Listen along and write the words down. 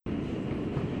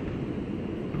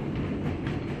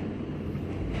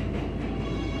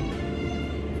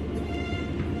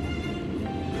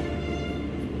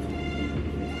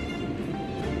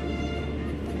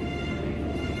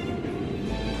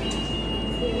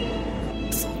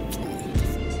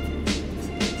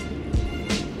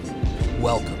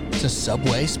Welcome to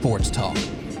Subway Sports Talk.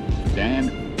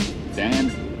 Stand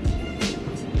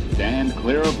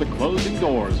clear of the closing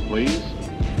doors, please.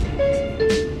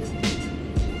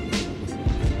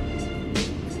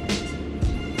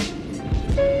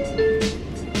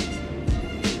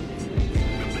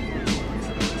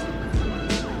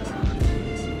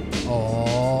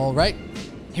 All right,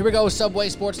 here we go with Subway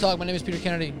Sports Talk. My name is Peter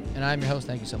Kennedy, and I'm your host.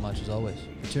 Thank you so much, as always,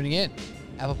 for tuning in.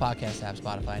 Apple Podcast app,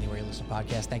 Spotify, anywhere you listen to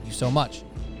podcasts. Thank you so much.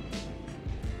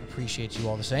 Appreciate you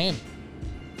all the same.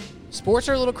 Sports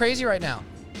are a little crazy right now.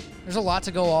 There's a lot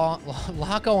to go on, a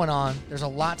lot going on. There's a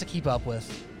lot to keep up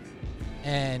with.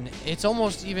 And it's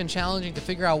almost even challenging to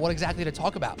figure out what exactly to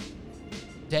talk about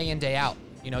day in, day out.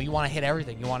 You know, you want to hit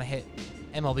everything. You want to hit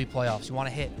MLB playoffs. You want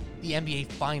to hit the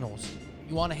NBA finals.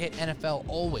 You want to hit NFL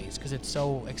always because it's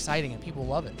so exciting and people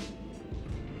love it.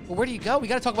 But where do you go? We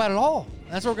got to talk about it all.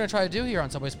 And that's what we're going to try to do here on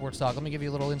Subway Sports Talk. Let me give you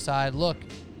a little inside look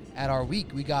at our week.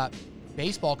 We got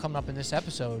baseball coming up in this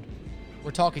episode.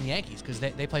 We're talking Yankees because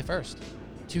they play first.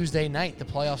 Tuesday night, the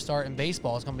playoffs start in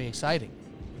baseball. It's going to be exciting.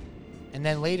 And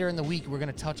then later in the week, we're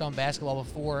going to touch on basketball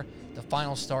before the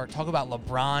finals start. Talk about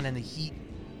LeBron and the Heat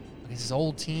against his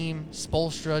old team,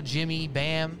 Spoelstra, Jimmy,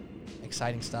 Bam.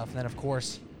 Exciting stuff. And then, of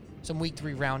course, some Week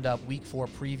 3 roundup, Week 4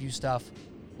 preview stuff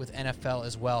with NFL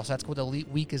as well. So that's what the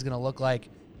week is going to look like.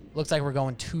 Looks like we're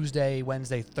going Tuesday,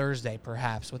 Wednesday, Thursday,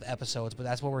 perhaps, with episodes. But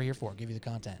that's what we're here for, give you the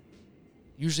content.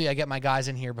 Usually I get my guys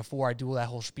in here before I do that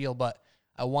whole spiel, but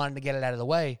I wanted to get it out of the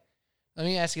way. Let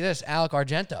me ask you this, Alec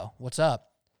Argento, what's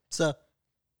up? What's up?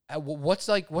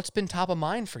 What's been top of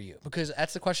mind for you? Because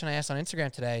that's the question I asked on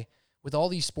Instagram today. With all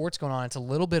these sports going on, it's a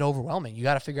little bit overwhelming. You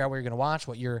got to figure out what you're going to watch,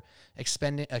 what you're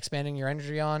expanding your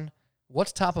energy on.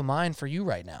 What's top of mind for you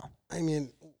right now? I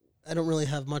mean, I don't really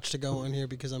have much to go on here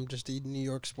because I'm just a New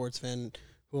York sports fan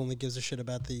who only gives a shit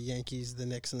about the Yankees, the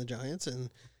Knicks, and the Giants. And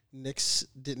Knicks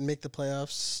didn't make the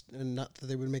playoffs, and not that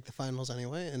they would make the finals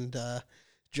anyway. And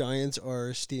Giants are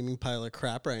a steaming pile of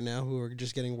crap right now who are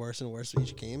just getting worse and worse with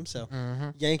each game. So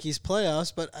Yankees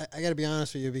playoffs, but I got to be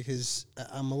honest with you because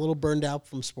I'm a little burned out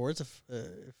from sports, if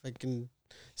I can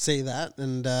say that.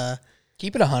 And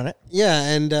keep it 100. Yeah,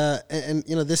 and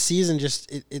you know, this season just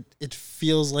it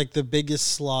feels like the biggest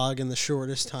slog in the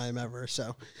shortest time ever.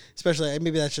 So especially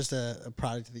maybe that's just a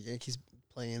product of the Yankees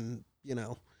playing, you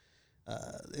know,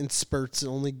 in spurts,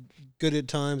 only good at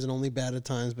times and only bad at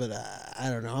times. But I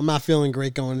don't know. I'm not feeling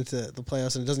great going into the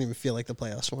playoffs, and it doesn't even feel like the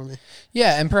playoffs for me.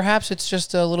 Yeah, and perhaps it's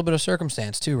just a little bit of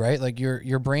circumstance too, right? Like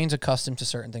your brain's accustomed to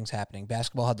certain things happening.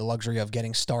 Basketball had the luxury of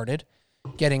getting started,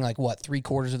 getting like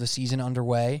 3/4 of the season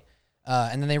underway,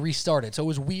 and then they restarted. So it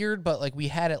was weird, but like we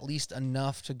had at least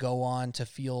enough to go on to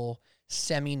feel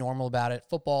semi-normal about it.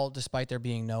 Football, despite there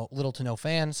being little to no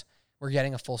fans, we're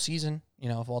getting a full season. You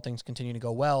know, if all things continue to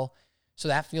go well. So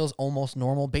that feels almost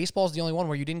normal. Baseball is the only one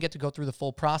where you didn't get to go through the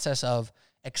full process of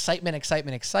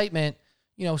excitement,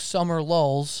 you know, summer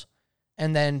lulls,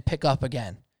 and then pick up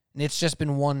again. And it's just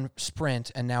been one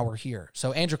sprint, and now we're here.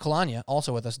 So Andrew Kalanya,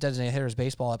 also with us, Designated Hitters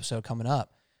Baseball episode coming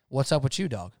up. What's up with you,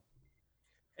 dog?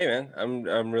 Hey, man.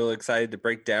 I'm really excited to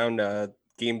break down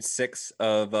Game 6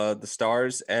 of the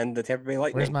Stars and the Tampa Bay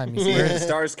Lightning. Where's my music? Where the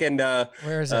Stars can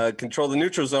Where is it? Control the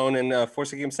neutral zone and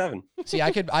force a Game 7. See,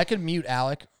 I could mute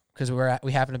Alec because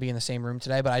we happen to be in the same room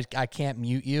today, but I can't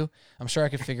mute you. I'm sure I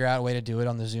could figure out a way to do it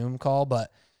on the Zoom call,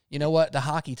 but you know what? The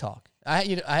hockey talk. I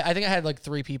think I had like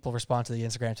 3 people respond to the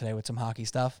Instagram today with some hockey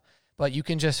stuff, but you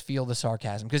can just feel the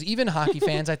sarcasm because even hockey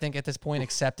fans, I think at this point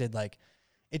accepted like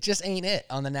it just ain't it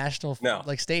on the national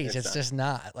stage. It's just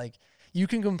not. Like you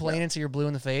can complain until you're blue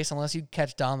in the face unless you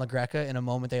catch Don LaGreca in a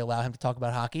moment they allow him to talk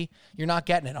about hockey. You're not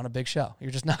getting it on a big show.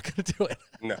 You're just not going to do it.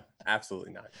 No,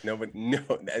 absolutely not. No.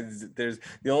 There's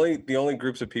the only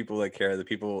groups of people that care. The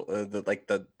people,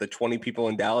 the 20 people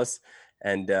in Dallas,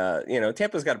 and you know,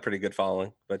 Tampa's got a pretty good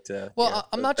following. But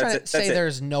I'm not trying to say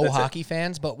there's no hockey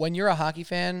fans, but when you're a hockey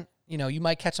fan, you know, you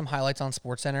might catch some highlights on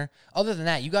SportsCenter. Other than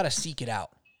that, you got to seek it out.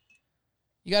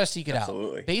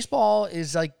 Absolutely. Baseball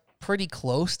is like pretty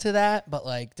close to that, but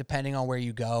like depending on where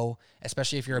you go,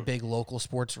 especially if you're a big local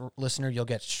sports listener, you'll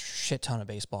get shit ton of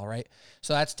baseball, right?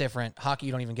 So that's different. Hockey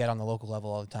you don't even get on the local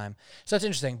level all the time. So that's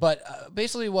interesting. But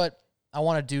basically what I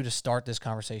want to do to start this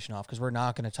conversation off, because we're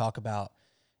not going to talk about,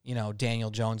 you know, Daniel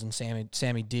Jones and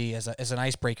Sammy D as an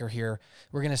icebreaker here.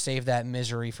 We're going to save that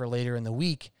misery for later in the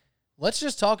week. Let's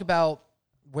just talk about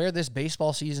where this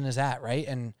baseball season is at, right?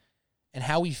 And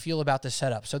how we feel about this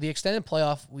setup. So the extended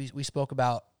playoff we spoke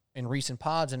about in recent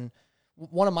pods, and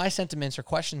one of my sentiments or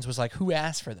questions was like, who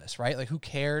asked for this, right? Like, who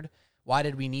cared? Why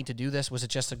did we need to do this? Was it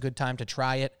just a good time to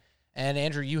try it? And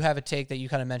Andrew, you have a take that you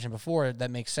kind of mentioned before that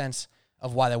makes sense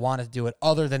of why they wanted to do it,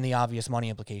 other than the obvious money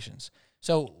implications.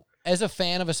 So, as a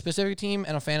fan of a specific team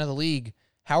and a fan of the league,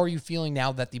 how are you feeling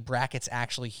now that the bracket's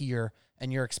actually here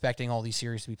and you're expecting all these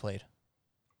series to be played?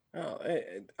 Oh,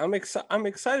 I'm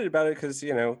excited about it because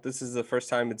this is the first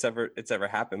time it's ever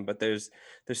happened. But there's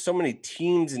so many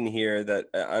teams in here that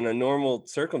on a normal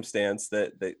circumstance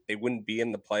that they wouldn't be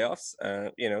in the playoffs.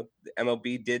 The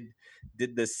MLB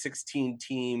did the 16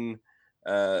 team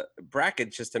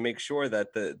bracket just to make sure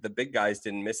that the big guys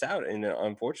didn't miss out. And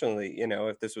unfortunately,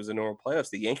 if this was a normal playoffs,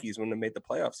 the Yankees wouldn't have made the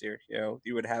playoffs here.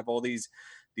 You would have all these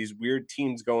weird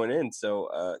teams going in.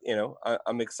 So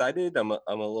I'm excited. I'm a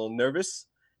little nervous.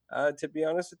 To be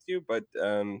honest with you, but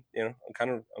I'm kind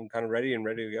of ready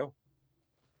to go.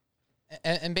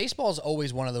 And baseball is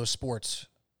always one of those sports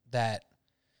that,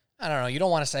 I don't know, you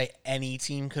don't want to say any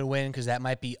team could win because that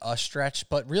might be a stretch,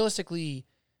 but realistically,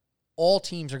 all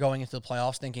teams are going into the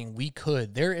playoffs thinking we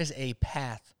could. There is a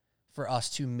path for us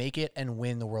to make it and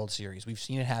win the World Series. We've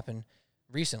seen it happen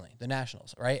recently, the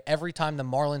Nationals, right? Every time the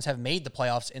Marlins have made the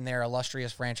playoffs in their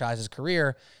illustrious franchise's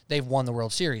career, they've won the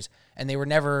World Series. And they were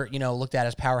never, looked at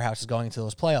as powerhouses going into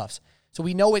those playoffs. So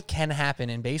we know it can happen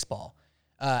in baseball.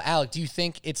 Alec, do you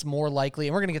think it's more likely,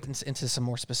 and we're going to get into some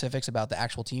more specifics about the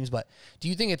actual teams, but do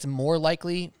you think it's more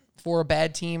likely for a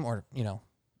bad team or,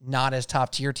 not as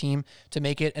top tier team to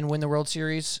make it and win the World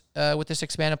Series with this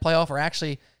expanded playoff, or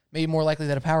actually maybe more likely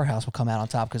that a powerhouse will come out on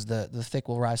top because the thick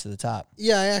will rise to the top?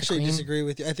 Yeah, I actually disagree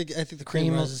with you. I think the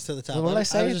cream rises to the top. What did I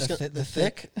say? The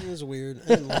thick? It was weird. I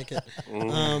didn't like it.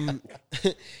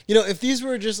 If these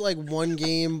were just like one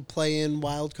game play-in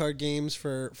wild card games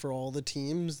for all the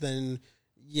teams, then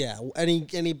yeah,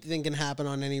 anything can happen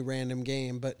on any random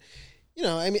game. But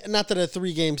not that a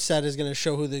 3-game set is going to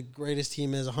show who the greatest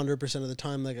team is 100% of the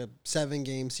time, like a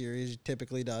 7-game series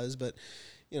typically does, but.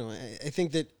 I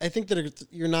think that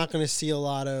you're not going to see a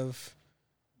lot of,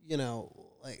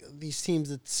 like these teams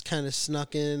that's kind of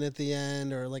snuck in at the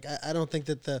end, or like I don't think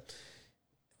that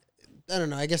I don't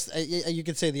know. I guess you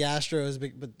could say the Astros,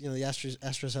 but the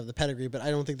Astros have the pedigree, but I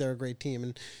don't think they're a great team,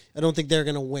 and I don't think they're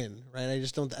going to win. Right?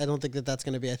 I don't think that that's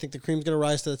going to be. I think the cream's going to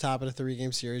rise to the top in a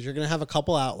 3-game series. You're going to have a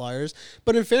couple outliers,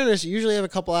 but in fairness, you usually have a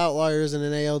couple outliers in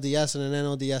an ALDS and an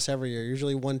NLDS every year.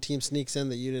 Usually, one team sneaks in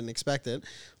that you didn't expect it.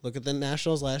 Look at the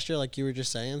Nationals last year, like you were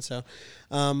just saying. So,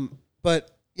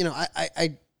 but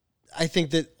I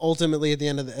think that ultimately at the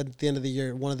end of the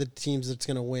year, one of the teams that's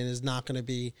going to win is not going to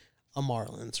be a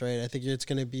Marlins, right? I think it's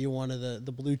going to be one of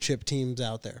the blue chip teams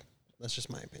out there. That's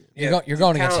just my opinion. Yeah, you're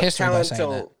going against history by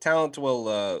saying that. Talent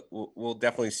will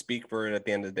definitely speak for it at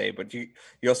the end of the day, but you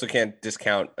also can't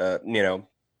discount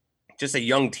just a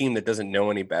young team that doesn't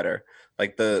know any better.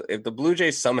 Like if the Blue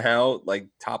Jays somehow like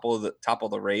topple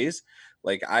the Rays,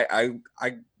 like I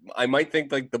might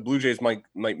think like the Blue Jays might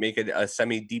make it a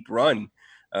semi deep run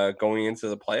going into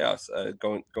the playoffs,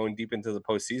 going deep into the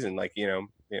postseason. Like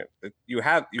you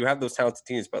have those talented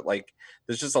teams, but like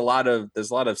there's a lot of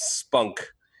spunk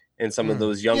in some of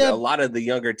those a lot of the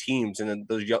younger teams and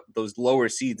those lower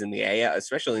seeds in the AL,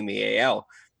 especially in the AL,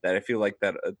 that I feel like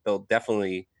that they'll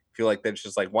definitely feel like they're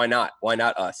just like, why not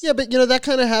us? Yeah, but that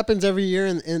kind of happens every year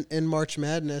in March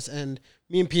Madness, and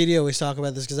me and Petey always talk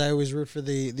about this because I always root for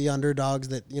the underdogs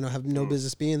that have no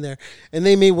business being there, and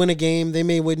they may win a game, they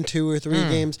may win 2 or 3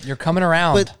 games. You're coming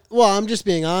around, but I'm just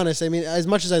being honest. I mean, as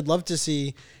much as I'd love to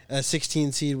see a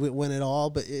 16 seed win it all,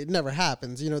 but it never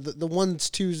happens. The 1s,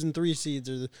 2s, and 3 seeds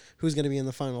are who's going to be in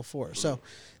the Final Four. So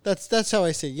that's how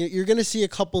I say it. You're going to see a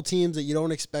couple teams that you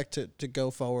don't expect to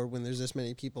go forward when there's this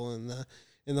many people in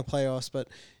the playoffs, but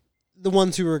the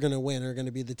ones who are going to win are going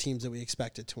to be the teams that we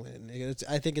expected to win.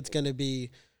 I think it's going to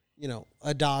be,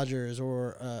 a Dodgers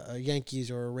or a Yankees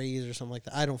or a Rays or something like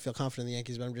that. I don't feel confident in the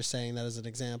Yankees, but I'm just saying that as an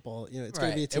example. It's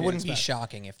going to be a team. It wouldn't be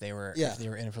shocking if they were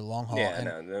in it for the long haul.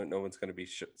 Yeah, no one's going to be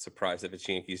surprised if it's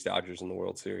Yankees Dodgers in the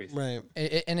World Series. Right.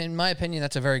 And in my opinion,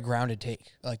 that's a very grounded take.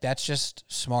 Like that's just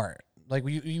smart. Like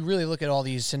you really look at all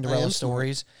these Cinderella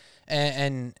stories,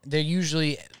 and they're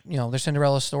usually their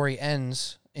Cinderella story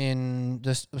ends in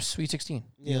the Sweet 16,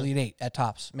 the Elite 8 at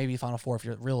tops, maybe Final Four if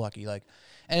you're real lucky. Like,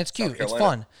 and it's cute, it's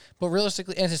fun. But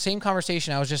realistically, and it's the same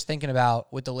conversation I was just thinking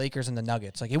about with the Lakers and the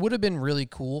Nuggets. Like, it would have been really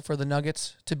cool for the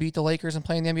Nuggets to beat the Lakers and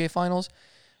play in the NBA Finals.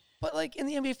 But like in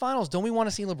the NBA Finals, don't we want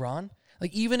to see LeBron?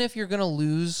 Like, even if you're gonna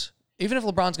lose, even if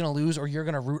LeBron's gonna lose, or you're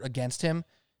gonna root against him,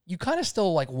 you kind of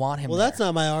still like want him. Well, there. That's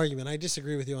not my argument. I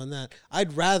disagree with you on that.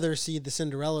 I'd rather see the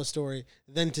Cinderella story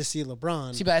than to see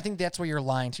LeBron. See, but I think that's where you're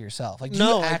lying to yourself. Like, do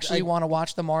you actually want to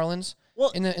watch the Marlins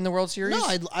in the World Series?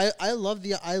 No, I love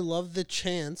the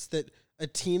chance that a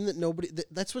team that nobody.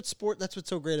 That's what's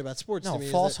so great about sports. No, to me,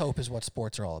 false hope is what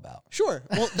sports are all about. Sure.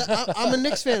 Well, I'm a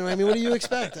Knicks fan. I mean, what do you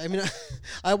expect? I mean,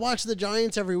 I watch the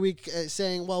Giants every week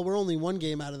saying, well, we're only one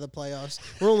game out of the playoffs.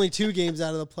 We're only 2 games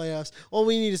out of the playoffs. All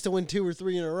we need is to win 2 or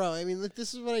 3 in a row. I mean,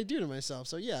 this is what I do to myself.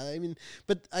 So, yeah, I mean,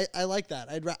 but I like that.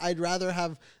 I'd rather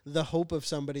have the hope of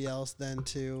somebody else than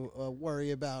to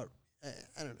worry about,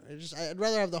 I don't know. I'd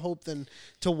rather have the hope than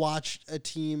to watch a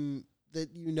team that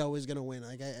is going to win.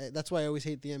 Like that's why I always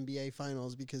hate the NBA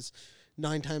finals, because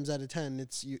 9 times out of 10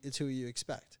 it's who you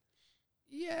expect.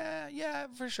 Yeah,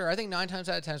 for sure. I think 9 times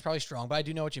out of 10 is probably strong, but I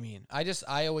do know what you mean.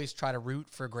 I always try to root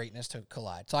for greatness to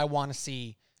collide. So I want to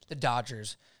see the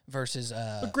Dodgers versus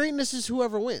but greatness is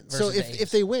whoever wins. So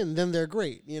if they win, then they're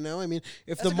great. I mean,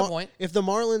 if That's if the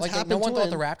Marlins happen no one to thought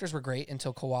win, the Raptors were great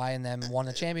until Kawhi and them won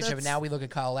the championship, and now we look at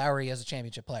Kyle Lowry as a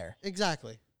championship player.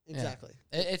 Exactly. Yeah.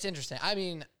 It's interesting. I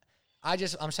mean,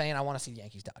 I'm saying I want to see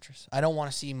Yankees Dodgers. I don't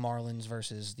want to see Marlins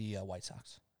versus the White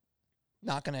Sox.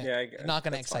 Not gonna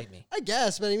excite me. I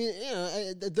guess, but I mean,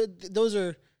 those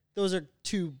are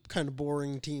 2 kind of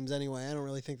boring teams anyway. I don't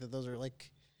really think that those are like.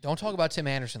 Don't talk about Tim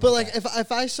Anderson. But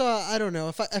if I saw, I don't know,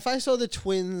 if I saw the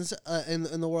Twins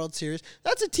in the World Series,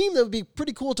 that's a team that would be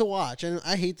pretty cool to watch. And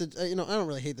I hate I don't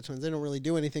really hate the Twins. They don't really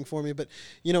do anything for me. But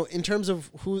in terms of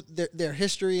who their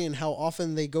history and how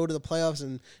often they go to the playoffs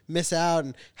and miss out,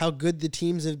 and how good the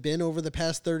teams have been over the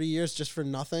past 30 years just for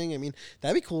nothing. I mean,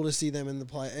 that'd be cool to see them in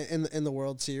the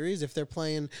World Series if they're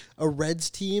playing a Reds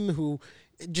team who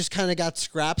just kind of got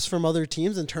scraps from other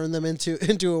teams and turned them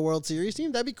into a World Series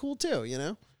team. That'd be cool too.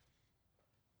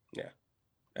 Yeah,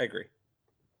 I agree.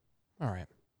 All right.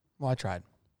 Well, I tried.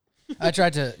 I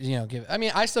tried to, give. I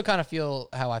mean, I still kind of feel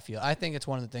how I feel. I think it's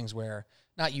one of the things where,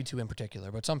 not you two in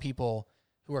particular, but some people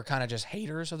who are kind of just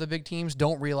haters of the big teams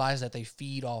don't realize that they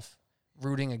feed off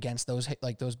rooting against those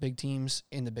big teams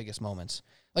in the biggest moments.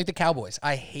 Like the Cowboys.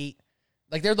 I hate,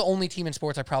 they're the only team in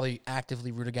sports I probably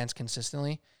actively root against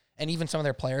consistently. And even some of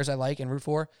their players I like and root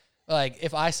for. Like,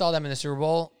 if I saw them in the Super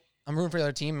Bowl, I'm rooting for the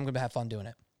other team. I'm going to have fun doing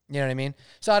it. You know what I mean?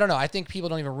 So I don't know. I think people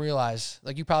don't even realize,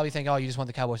 you probably think, oh, you just want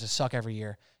the Cowboys to suck every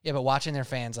year. Yeah, but watching their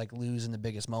fans lose in the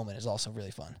biggest moment is also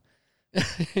really fun.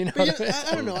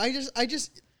 I don't know.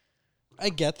 I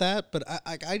get that, but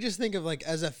I just think of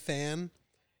as a fan,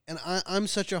 and I'm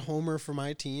such a homer for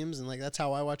my teams, and that's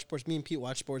how I watch sports. Me and Pete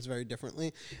watch sports very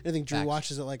differently. And I think Drew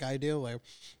watches it like I do.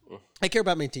 I care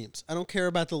about my teams. I don't care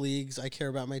about the leagues. I care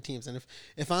about my teams. And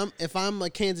if I'm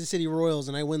like Kansas City Royals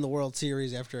and I win the World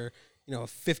Series after a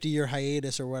 50-year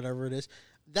hiatus or whatever it is,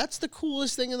 that's the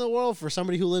coolest thing in the world for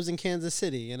somebody who lives in Kansas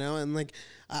City, and I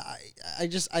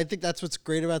think that's what's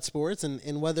great about sports,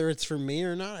 and whether it's for me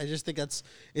or not, I just think it's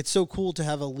so cool to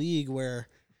have a league where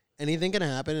anything can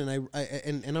happen,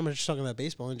 and I'm just talking about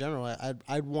baseball in general.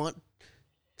 I'd want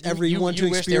everyone to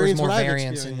experience what I've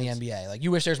experienced. In the NBA.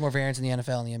 You wish there was more variance in the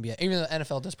NFL and the NBA. Even though the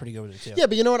NFL does pretty good with it too. Yeah,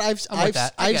 but you know what? I've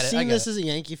seen this as a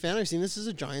Yankee fan. I've seen this as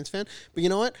a Giants fan. But you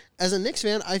know what? As a Knicks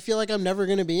fan, I feel like I'm never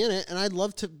going to be in it, and I'd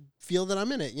love to feel that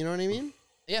I'm in it. You know what I mean?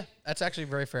 Yeah, that's actually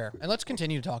very fair. And let's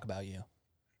continue to talk about you.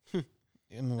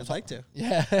 I'd like to.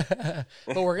 Yeah.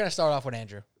 But we're going to start off with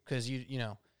Andrew, because you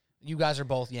guys are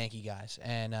both Yankee guys,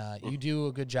 and you do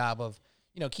a good job of,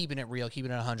 keeping it real,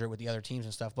 keeping it 100 with the other teams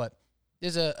and stuff. But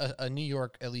there's a New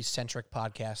York, at least, centric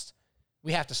podcast.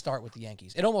 We have to start with the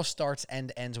Yankees. It almost starts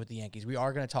and ends with the Yankees. We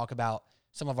are going to talk about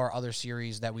some of our other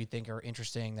series that we think are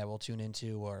interesting that we'll tune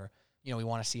into, or, we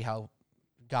want to see how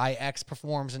Guy X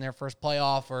performs in their first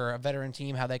playoff, or a veteran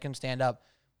team, how they can stand up.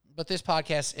 But this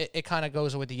podcast, it kind of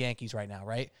goes with the Yankees right now,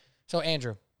 right? So,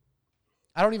 Andrew,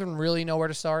 I don't even really know where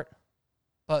to start,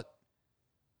 but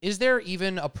is there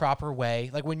even a proper way,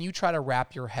 when you try to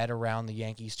wrap your head around the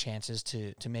Yankees' chances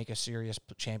to make a serious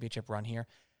championship run here,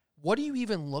 what do you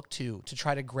even look to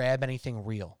try to grab anything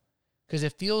real? Because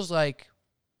it feels like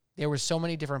there were so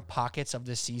many different pockets of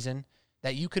this season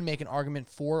that you could make an argument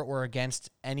for or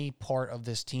against any part of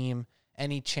this team,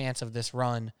 any chance of this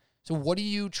run. So what do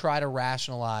you try to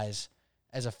rationalize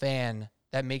as a fan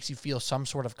that makes you feel some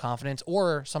sort of confidence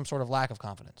or some sort of lack of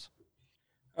confidence?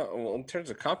 Well, in terms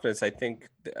of confidence, I think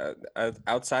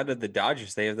outside of the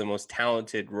Dodgers, they have the most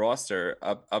talented roster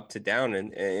up to down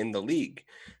in the league.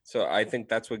 So I think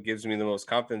that's what gives me the most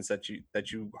confidence, that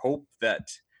you hope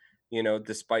that,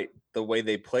 despite the way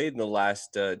they played in the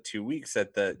last 2 weeks,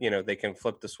 that they can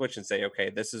flip the switch and say, okay,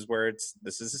 this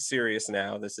is serious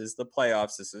now. This is the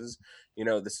playoffs. This is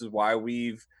why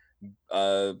we've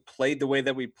played the way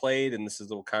that we played, and this is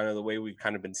the way we've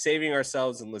kind of been saving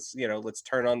ourselves, and let's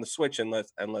turn on the switch and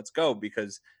let's go,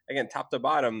 because again, top to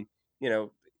bottom,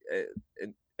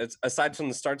 it's aside from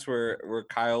the starts where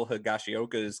Kyle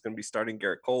Higashioka is going to be starting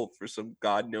Garrett Cole for some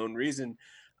God known reason,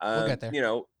 We'll get there. you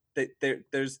know,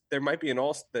 there might be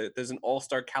there's an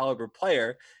all-star caliber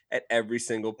player at every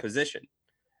single position.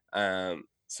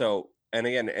 So, and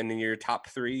again, and in your top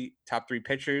three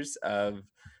pitchers of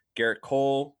Garrett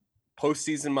Cole,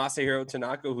 postseason Masahiro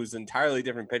Tanaka, who's entirely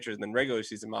different pitchers than regular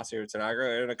season Masahiro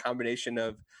Tanaka, and a combination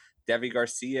of Devi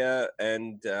Garcia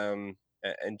and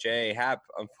Jay Happ,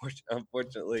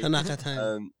 unfortunately. Tanaka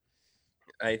time.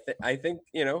 I think,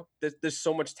 you know, there's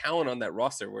so much talent on that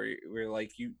roster where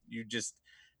like you just,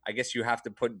 I guess you have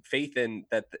to put faith in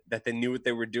that they knew what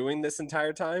they were doing this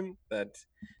entire time, that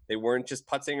they weren't just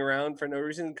putzing around for no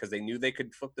reason because they knew they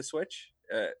could flip the switch.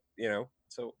 You know,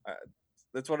 so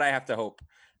that's what I have to hope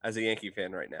as a Yankee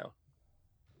fan right now.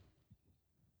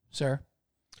 Sir?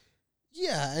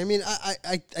 Yeah, I mean,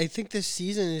 I think this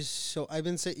season is so. I've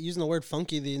been using the word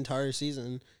funky the entire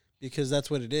season because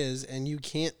that's what it is, and you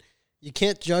can't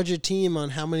judge a team on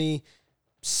how many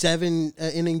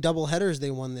 7-inning doubleheaders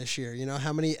they won this year. You know,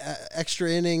 how many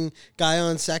extra inning guy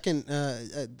on second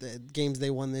games they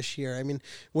won this year. I mean,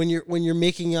 when you're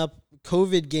making up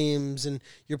COVID games and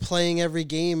you're playing every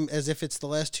game as if it's the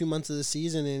last 2 months of the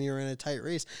season and you're in a tight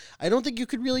race, I don't think you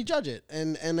could really judge it.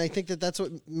 And I think that's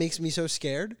what makes me so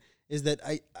scared, is that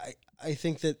I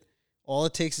think that all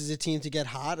it takes is a team to get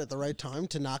hot at the right time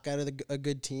to knock out a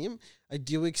good team. I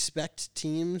do expect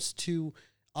teams to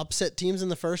upset teams in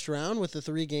the first round with the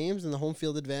 3 games and the home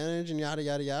field advantage and yada,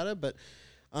 yada, yada. But,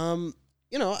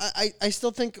 you know, I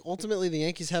still think ultimately the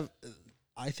Yankees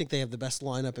I think they have the best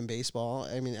lineup in baseball.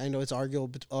 I mean, I know it's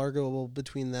arguable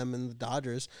between them and the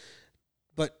Dodgers,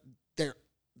 but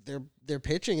their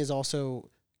pitching is also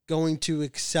going to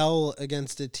excel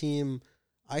against a team,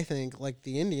 I think, like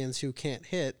the Indians, who can't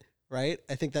hit. Right?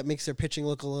 I think that makes their pitching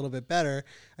look a little bit better.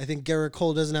 I think Garrett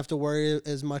Cole doesn't have to worry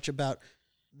as much about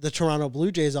the Toronto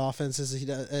Blue Jays offense as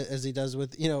he does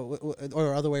with, you know,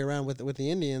 or other way around with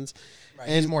the Indians. Right.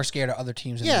 And he's more scared of other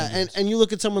teams. Yeah, and you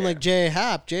look at someone like Jay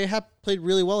Happ. Jay Happ played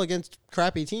really well against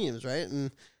crappy teams, right?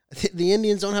 And the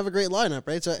Indians don't have a great lineup,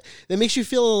 right? So that makes you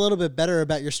feel a little bit better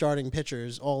about your starting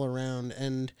pitchers all around.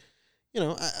 And you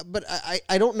know, but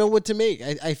I don't know what to make.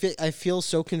 I feel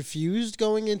so confused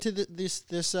going into this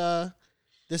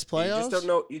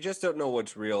playoffs. You just don't know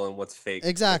what's real and what's fake.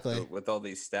 Exactly. With all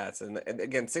these stats, and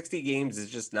again, 60 games is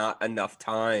just not enough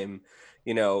time,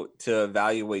 you know, to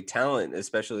evaluate talent,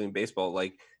 especially in baseball.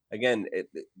 Like again,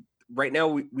 right now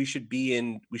we should be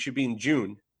in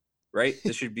June. Right,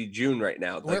 this should be June right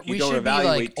now. Like we should be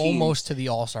like almost to the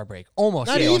All-Star break. Almost,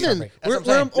 not even. We're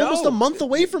almost a month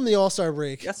away from the All-Star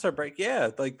break. All-Star break, yeah.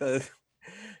 Like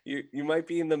you might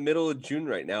be in the middle of June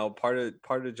right now, part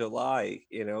of July.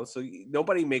 You know, so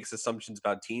nobody makes assumptions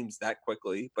about teams that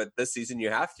quickly. But this season you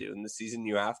have to, and this season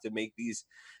you have to make these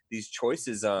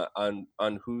choices on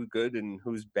who's good and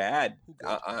who's bad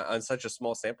on such a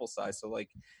small sample size. So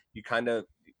like you kind of,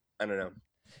 I don't know.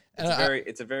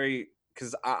 It's a very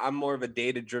because I'm more of a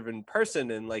data-driven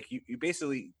person, and like you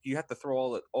basically you have to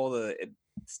throw all the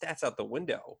stats out the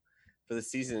window for the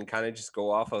season and kind of just go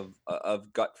off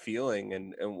of gut feeling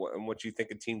and what you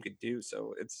think a team could do.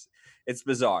 So it's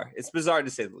bizarre. It's bizarre to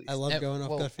say the least. I love going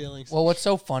off gut feelings. Well, what's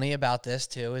so funny about this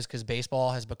too is because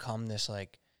baseball has become this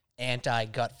like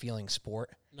anti-gut feeling sport.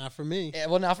 Not for me. Yeah,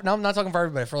 well, no, I'm not talking for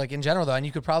everybody. For like in general though, and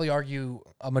you could probably argue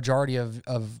a majority of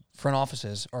front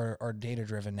offices are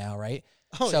data-driven now, right?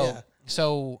 Oh, yeah.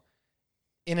 So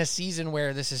in a season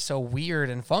where this is so weird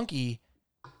and funky,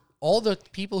 all the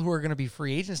people who are going to be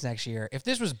free agents next year, if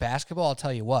this was basketball, I'll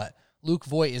tell you what, Luke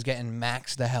Voigt is getting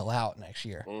maxed the hell out next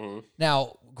year. Mm-hmm.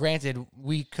 Now, granted,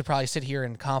 we could probably sit here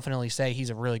and confidently say he's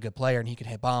a really good player and he can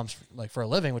hit bombs for a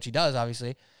living, which he does,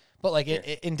 obviously. But like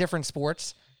in different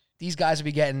sports, these guys would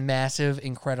be getting massive,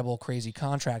 incredible, crazy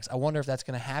contracts. I wonder if that's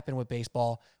going to happen with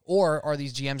baseball, or are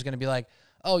these GMs going to be like,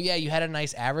 oh, yeah, you had a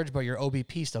nice average, but your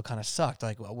OBP still kind of sucked.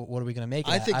 Like, what are we going to make?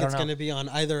 I think it's going to be on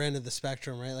either end of the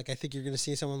spectrum, right? Like, I think you're going to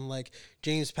see someone like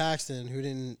James Paxton, who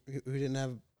didn't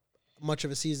have much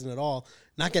of a season at all,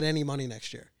 not get any money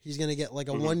next year. He's going to get like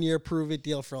a 1-year prove-it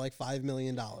deal for like $5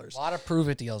 million. A lot of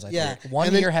prove-it deals, I think.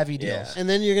 1-year heavy deals. Yeah. And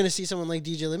then you're going to see someone like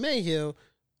DJ LeMahieu,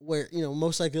 where, you know,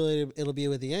 most likely it'll be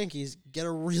with the Yankees, get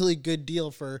a really good deal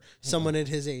for someone at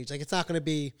his age. Like, it's not going to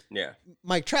be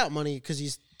Mike Trout money because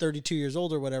he's 32 years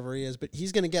old or whatever he is, but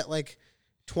he's going to get like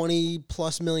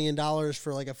 $20+ million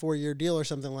for like a 4-year deal or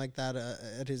something like that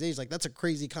at his age. Like, that's a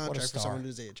crazy contract for someone at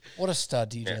his age. What a stud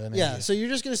DJ LeMahieu. Yeah, so you're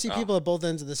just going to see people at both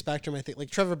ends of the spectrum. I think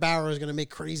like Trevor Bauer is going to make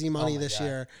crazy money this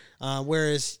year,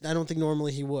 whereas I don't think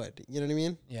normally he would. You know what I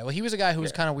mean? Yeah, well, he was a guy who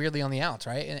was kind of weirdly on the outs,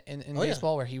 right? In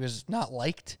baseball, where he was not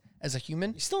liked as a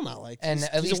human. He's still not liked. And He's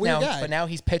at least a weird now, guy. but now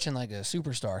he's pitching like a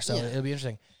superstar, so it'll be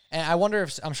interesting. And I wonder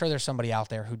if I'm sure there's somebody out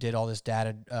there who did all this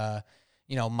data,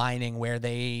 mining where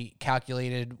they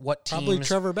calculated what teams. Probably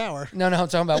Trevor Bauer. No, I'm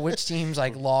talking about which teams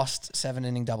like lost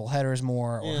 7-inning doubleheaders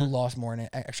more, or who lost more in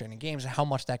extra inning games, and how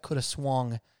much that could have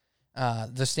swung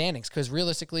the standings. Because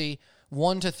realistically,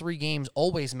 1 to 3 games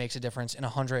always makes a difference in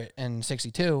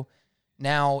 162.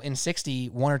 Now in 60,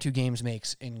 1 or 2 games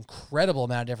makes an incredible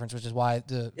amount of difference, which is why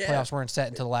the playoffs weren't set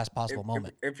until the last possible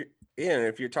moment.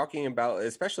 If you're talking about,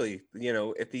 especially,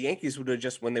 if the Yankees would have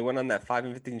just, when they went on that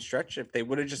 5-15 stretch, if they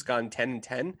would have just gone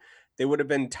 10-10, they would have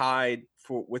been tied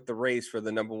with the Rays for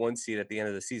the number 1 seed at the end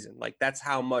of the season. Like, that's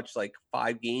how much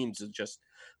 5 games would just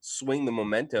swing the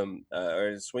momentum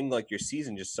or swing your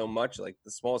season just so much. Like, the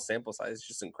small sample size is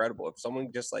just incredible. If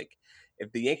someone just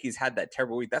if the Yankees had that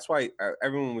terrible week, that's why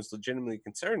everyone was legitimately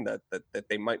concerned that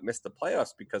they might miss the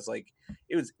playoffs, because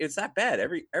it's that bad.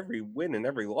 Every win and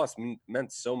every loss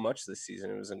meant so much this season.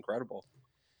 It was incredible.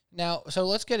 Now, so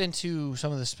let's get into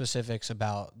some of the specifics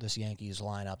about this Yankees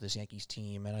lineup, this Yankees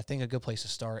team, and I think a good place to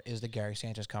start is the Gary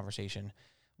Sanchez conversation.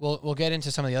 We'll get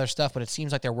into some of the other stuff, but it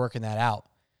seems like they're working that out.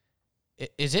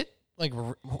 Is it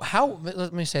how?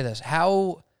 Let me say this: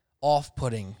 how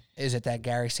off-putting is it that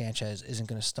Gary Sanchez isn't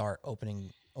going to start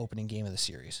opening game of the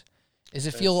series? Does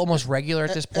it feel almost regular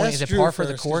at this point? Is it par for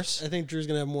the course? I think Drew's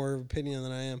going to have more opinion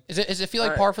than I am. Does it feel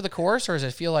like par for the course, or does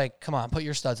it feel like, come on, put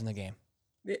your studs in the game?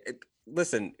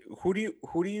 Listen, who do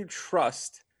you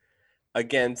trust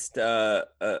against who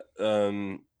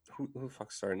the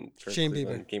fuck started Shane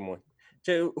Bieber in game 1?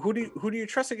 So who do you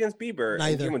trust against Bieber?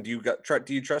 Neither. In game 1?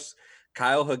 Do you trust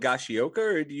Kyle Higashioka,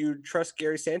 or do you trust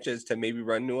Gary Sanchez to maybe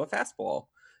run into a fastball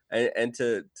and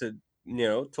to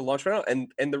launch one out?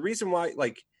 And the reason why,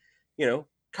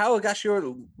 Kyle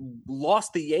Higashioka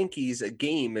lost the Yankees a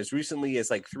game as recently as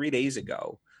 3 days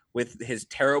ago with his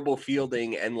terrible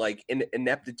fielding and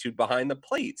ineptitude behind the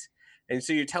plate. And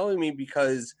so you're telling me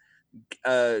because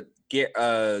Cole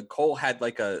had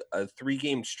a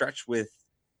 3-game stretch with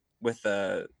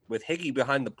Higgy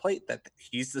behind the plate that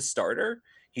he's the starter?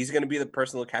 He's going to be the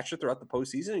personal catcher throughout the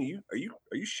postseason? Are you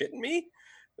shitting me?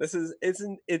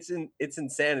 It's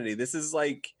insanity. This is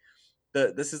like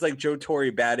Joe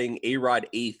Torre batting A-Rod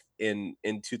 8th in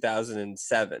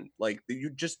 2007. You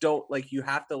just don't, you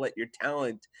have to let your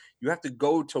talent, you have to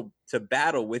go to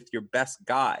battle with your best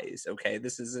guys. Okay.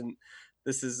 This isn't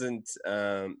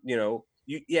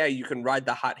you can ride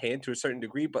the hot hand to a certain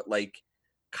degree, but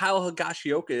Kyle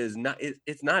Higashioka is not.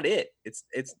 It's not it. It's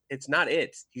not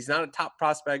it. He's not a top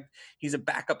prospect. He's a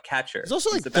backup catcher. He's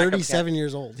also 37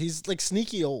 years old. He's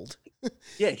sneaky old.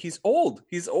 Yeah, he's old.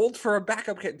 He's old for a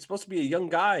backup catcher. He's supposed to be a young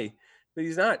guy, but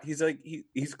he's not. He's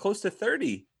he's close to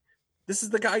 30. This is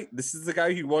the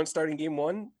guy who won starting game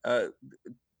 1.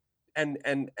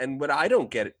 And what I don't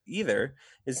get either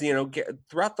is,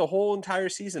 throughout the whole entire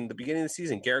season, the beginning of the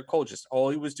season, Garrett Cole, just all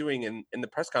he was doing in the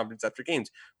press conference after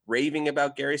games, raving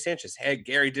about Gary Sanchez. Hey,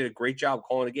 Gary did a great job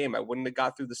calling a game. I wouldn't have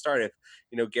got through the start if,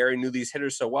 Gary knew these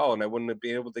hitters so well, and I wouldn't have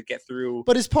been able to get through.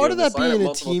 But is part of that being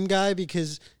a team guy?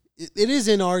 Because it is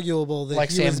inarguable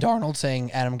that Sam Darnold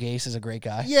saying Adam Gase is a great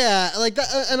guy. Yeah, like that.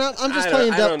 And I'm just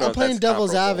playing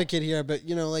devil's advocate here, but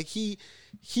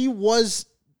he was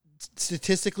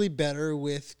statistically better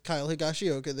with Kyle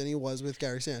Higashioka than he was with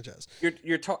Gary Sanchez.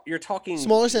 You're talking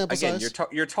smaller sample size.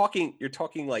 You're talking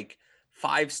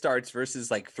 5 starts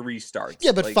versus 3 starts.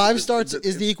 Yeah, but 5 starts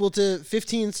is equal to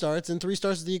 15 starts, and 3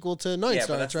 starts is equal to 9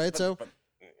 starts, right? But,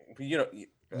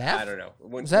 math? I don't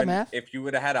know. Is that math? If you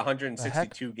would have had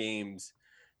 162 games,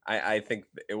 I think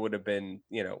it would have been,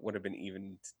 would have been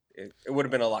even. It would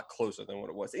have been a lot closer than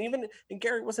what it was. And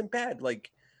Gary wasn't bad.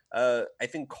 I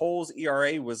think Cole's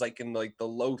ERA was in the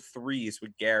low 3s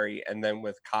with Gary, and then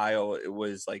with Kyle it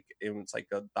was the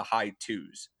high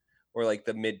 2s or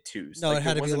the mid 2s. No, it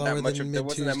had to be lower than mid 2s. There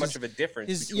wasn't that much of a difference.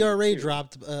 His ERA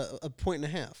dropped a point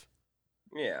and a half.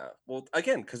 Yeah, well,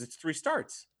 again, because it's 3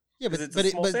 starts. Yeah, but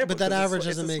that average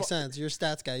doesn't make sense. You're a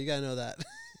stats guy. You gotta know that.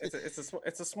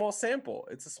 It's a small sample.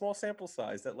 It's a small sample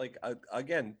size that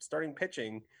again, starting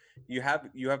pitching, you have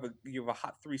a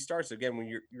hot 3 starts. Again, when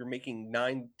you're making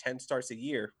 9-10 starts a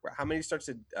year. How many starts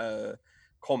did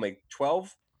Cole make?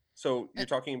 12. So you're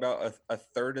talking about a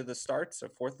third of the starts, a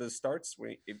fourth of the starts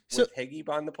with Higgy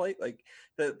behind the plate.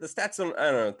 The stats don't.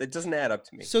 I don't know. That doesn't add up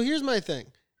to me. So here's my thing,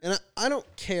 and I don't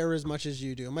care as much as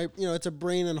you do. It's a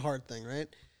brain and heart thing, right?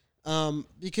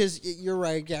 Because you're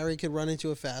right, Gary could run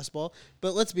into a fastball,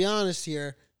 but let's be honest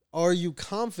here. Are you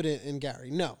confident in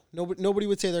Gary? No. Nobody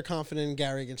would say they're confident in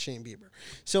Gary against Shane Bieber.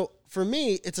 So for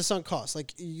me, it's a sunk cost.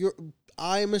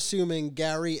 I'm assuming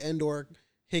Gary and or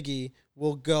Higgy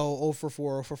will go 0 for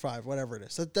 4, 0 for 5, whatever it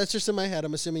is. That's just in my head.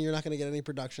 I'm assuming you're not going to get any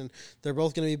production. They're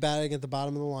both going to be batting at the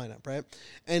bottom of the lineup, right?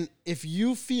 And if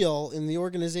you feel in the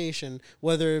organization,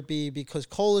 whether it be because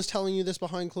Cole is telling you this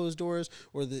behind closed doors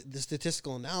or the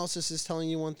statistical analysis is telling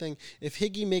you one thing, if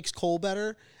Higgy makes Cole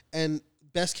better and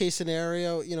best case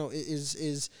scenario,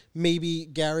 is maybe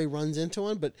Gary runs into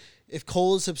one, but if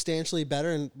Cole is substantially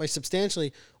better, and by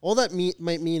substantially, all that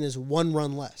might mean is 1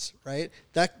 run less, right?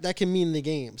 That can mean the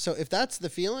game. So if that's the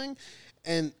feeling,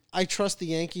 and I trust the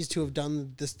Yankees to have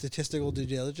done the statistical due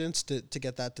diligence to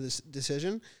get that to this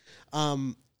decision.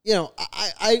 I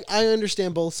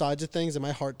understand both sides of things, and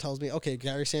my heart tells me, okay,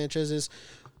 Gary Sanchez is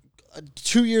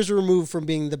 2 years removed from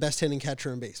being the best hitting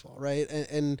catcher in baseball, right?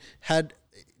 And had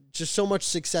just so much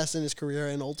success in his career,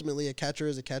 and ultimately a catcher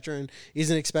is a catcher and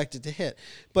isn't expected to hit.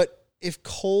 But if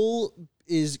Cole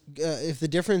is, if the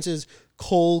difference is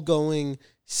Cole going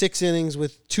 6 innings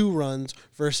with 2 runs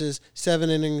versus 7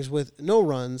 innings with no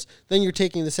runs, then you're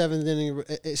taking the 7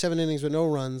 innings with no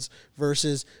runs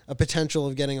versus a potential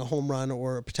of getting a home run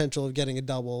or a potential of getting a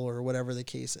double or whatever the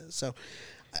case is. So.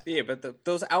 Yeah, but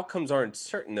those outcomes aren't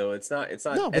certain though. It's not.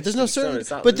 No, but there's no certainty.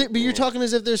 But you're talking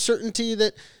as if there's certainty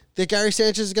that Gary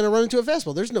Sanchez is going to run into a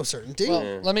fastball. There's no certainty.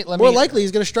 Well, let me more likely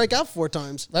he's going to strike out 4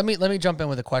 times. Let me jump in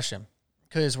with a question,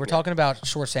 because we're talking about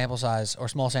short sample size or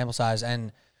small sample size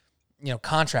and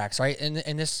contracts, right?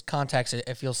 In this context,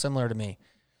 it feels similar to me.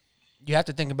 You have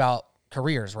to think about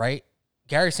careers, right?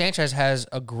 Gary Sanchez has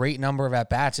a great number of at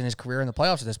bats in his career in the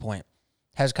playoffs at this point.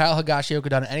 Has Kyle Higashioka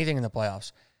done anything in the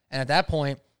playoffs? And at that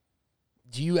point,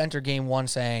 do you enter game 1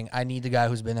 saying, I need the guy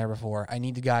who's been there before. I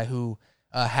need the guy who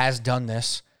has done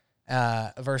this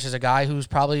versus a guy who's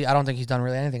probably, I don't think he's done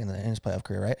really anything in his playoff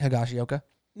career, right? Higashioka?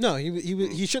 No,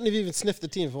 he shouldn't have even sniffed the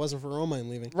team if it wasn't for Romine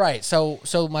leaving. Right. So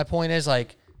my point is,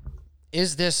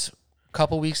 is this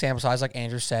couple weeks sample size, like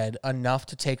Andrew said, enough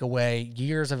to take away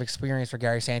years of experience for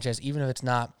Gary Sanchez, even if it's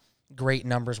not great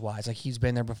numbers-wise? Like, he's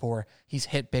been there before. He's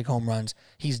hit big home runs.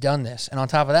 He's done this. And on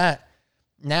top of that,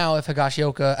 now if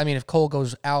if Cole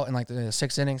goes out in the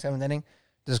 6th inning, 7th inning,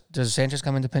 does Sanchez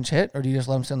come in to pinch hit, or do you just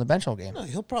let him sit on the bench all game? No,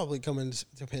 he'll probably come in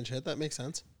to pinch hit. That makes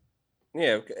sense.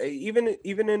 Yeah, even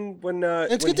in when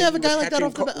it's good to have a guy like that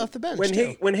off the bench.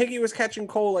 When Higgy was catching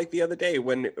Cole the other day,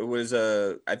 when it was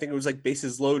I think it was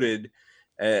bases loaded,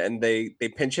 and they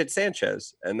pinch hit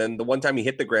Sanchez, and then the one time he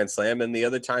hit the grand slam, and the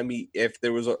other time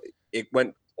it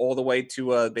went all the way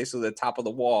to basically the top of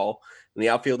the wall, and the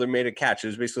outfielder made a catch. It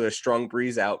was basically a strong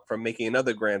breeze out from making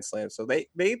another grand slam. So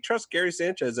they trust Gary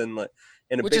Sanchez in a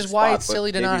which big is why spot, it's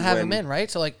silly to not have him in,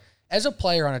 right? So as a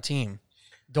player on a team,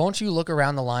 don't you look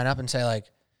around the lineup and say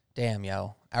damn,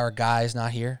 our guy's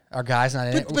not here. Our guy's not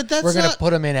in it. But that's we're going to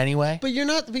put him in anyway. But you're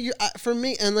not. But for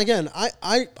me, and again,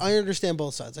 I understand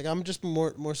both sides. I'm just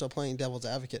more so playing devil's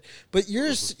advocate. But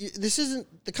this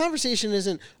isn't the conversation.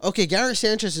 Isn't okay. Gary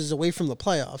Sanchez is away from the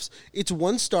playoffs. It's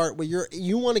one start where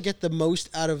you want to get the most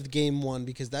out of game 1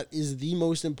 because that is the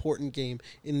most important game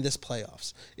in this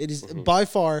playoffs. It is by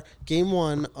far game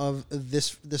 1 of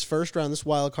this first round, this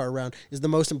wild card round is the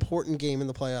most important game in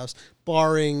the playoffs,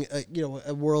 barring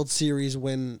a World Series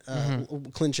win.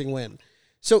 Clinching win.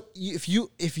 So if you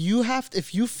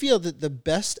feel that the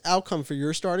best outcome for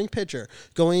your starting pitcher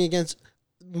going against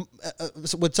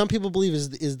what some people believe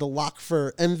is the lock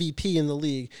for MVP in the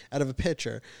league out of a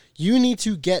pitcher, you need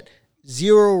to get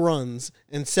 0 runs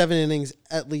and 7 innings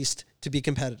at least to be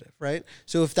competitive, right?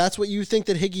 So if that's what you think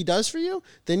that Higgy does for you,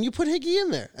 then you put Higgy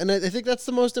in there. And I think that's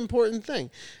the most important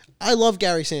thing. I love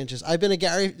Gary Sanchez. I've been a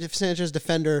Gary Sanchez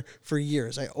defender for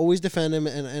years. I always defend him,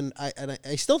 and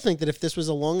I still think that if this was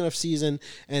a long enough season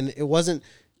and it wasn't,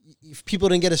 if people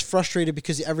didn't get as frustrated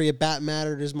because every at bat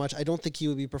mattered as much, I don't think he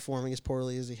would be performing as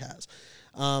poorly as he has.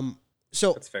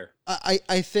 So that's fair.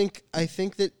 I think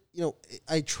that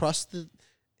I trust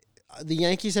the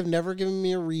Yankees have never given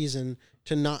me a reason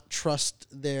to not trust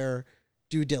their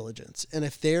due diligence. And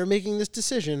if they're making this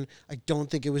decision, I don't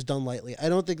think it was done lightly. I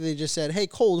don't think they just said, hey,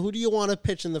 Cole, who do you want to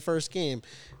pitch in the first game?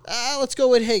 Let's go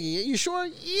with Higgy. Are you sure?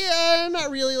 Yeah, not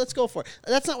really. Let's go for it.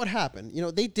 That's not what happened.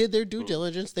 They did their due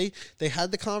diligence. They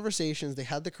had the conversations. They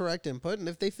had the correct input. And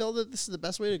if they feel that this is the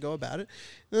best way to go about it,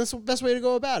 then that's the best way to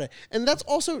go about it. And that's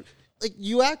also,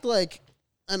 you act like,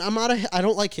 and I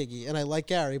don't like Higgy, and I like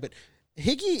Gary, but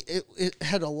Higgy it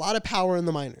had a lot of power in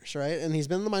the minors, right? And he's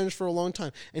been in the minors for a long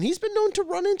time, and he's been known to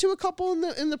run into a couple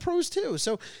in the pros too.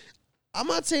 So I'm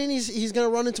not saying he's going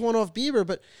to run into one off Bieber,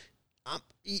 but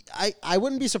I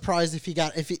wouldn't be surprised if he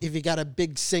got a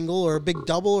big single or a big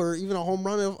double or even a home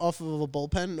run off of a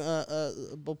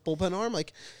bullpen arm.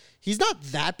 He's not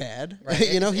that bad, right?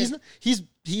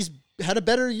 He's had a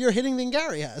better year hitting than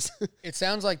Gary has. It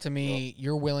sounds like to me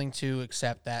you're willing to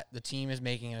accept that the team is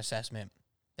making an assessment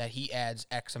that he adds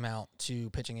X amount to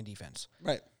pitching and defense.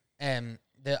 Right. And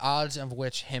the odds of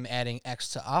which him adding X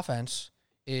to offense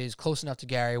is close enough to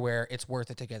Gary where it's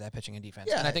worth it to get that pitching and defense.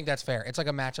 Yeah. And I think that's fair. It's like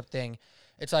a matchup thing.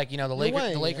 It's like, the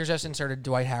Lakers just inserted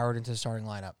Dwight Howard into the starting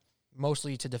lineup,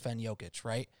 mostly to defend Jokic,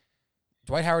 right?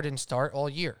 Dwight Howard didn't start all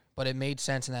year, but it made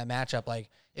sense in that matchup. Like,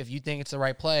 if you think it's the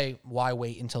right play, why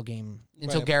wait until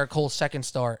Garrett Cole's second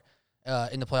start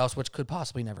in the playoffs, which could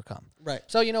possibly never come. Right.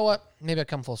 So you know what? Maybe I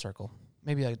come full circle.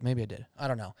 Maybe I did. I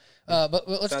don't know. But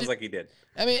let's Sounds like he did.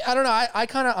 I mean, I don't know.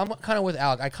 I'm kind of with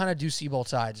Alec. I kind of do see both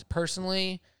sides.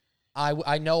 Personally,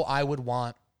 I know I would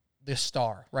want the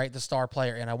star, right? The star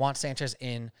player, and I want Sanchez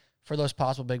in for those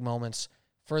possible big moments,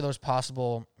 for those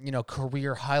possible,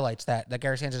 career highlights that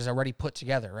Gary Sanchez has already put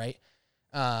together, right?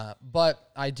 But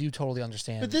I do totally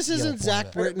understand. But this isn't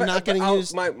Zach Britton But not getting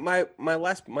used. My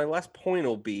last point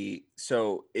will be,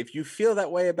 so if you feel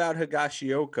that way about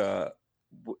Higashioka,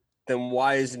 then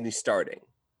why isn't he starting?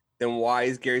 Then why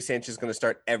is Gary Sanchez going to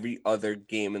start every other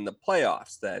game in the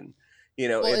playoffs then?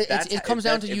 It comes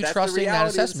down to you trusting that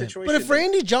assessment. But if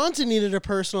Randy Johnson needed a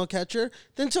personal catcher,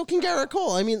 then so can Garrett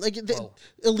Cole. I mean, like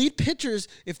elite pitchers,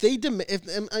 if they you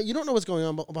don't know what's going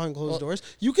on behind closed doors,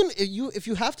 you can if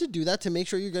you have to do that to make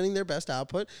sure you're getting their best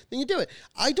output, then you do it.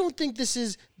 I don't think this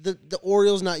is the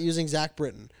Orioles not using Zach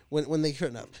Britton when they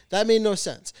shouldn't have. That made no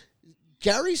sense.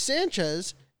 Gary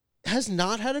Sanchez has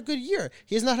not had a good year.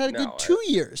 He has not had a good 2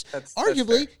 years.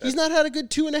 Arguably, he's not had a good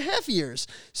 2.5 years.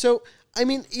 So, I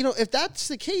mean, if that's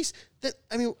the case,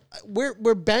 then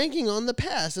we're banking on the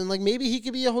past, and like maybe he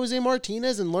could be a Jose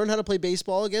Martinez and learn how to play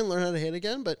baseball again, learn how to hit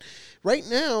again. But right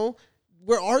now,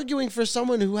 we're arguing for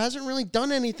someone who hasn't really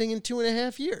done anything in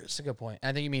 2.5 years. That's a good point.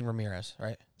 I think you mean Ramirez,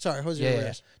 right? Sorry, Jose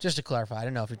Ramirez. Yeah. Just to clarify, I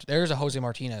don't know if there's a Jose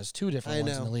Martinez, two different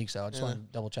ones in the league, so I just want to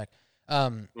double check.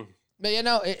 But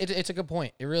it's a good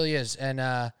point. It really is.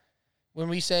 And when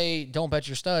we say don't bet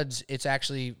your studs, it's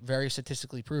actually very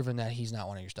statistically proven that he's not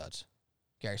one of your studs,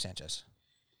 Gary Sanchez.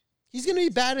 He's going to be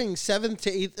batting 7th to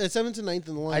 9th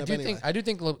in the lineup. I do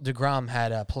think DeGrom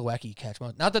had a Plawecki catch.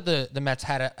 Not that the Mets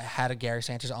had a Gary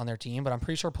Sanchez on their team, but I'm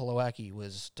pretty sure Plawecki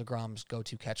was DeGrom's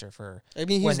go-to catcher for. I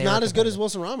mean, he's not as good as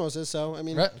Wilson Ramos is. So I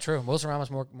mean, right, true. Wilson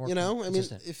Ramos more.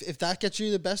 Consistent. If that gets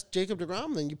you the best Jacob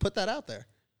DeGrom, then you put that out there.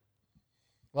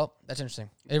 Well, that's interesting.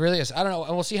 It really is. I don't know.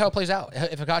 And we'll see how it plays out.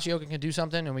 If Higashioka can do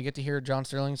something and we get to hear John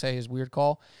Sterling say his weird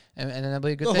call, and then that'll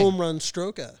be a good thing. The home run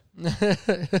stroker.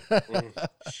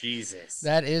 Jesus.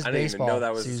 That is baseball. I didn't even know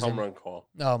that was his home run call.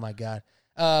 Oh, my God.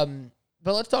 But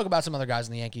let's talk about some other guys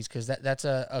in the Yankees because that's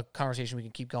a conversation we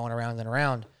can keep going around and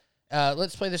around.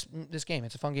 Let's play this game.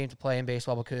 It's a fun game to play in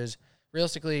baseball because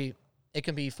realistically it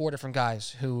can be 4 different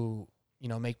guys who –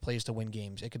 make plays to win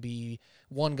games. It could be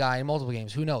one guy in multiple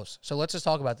games. Who knows? So let's just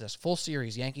talk about this. Full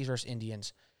series, Yankees versus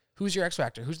Indians. Who's your X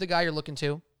factor? Who's the guy you're looking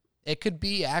to? It could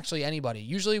be actually anybody.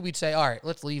 Usually we'd say, all right,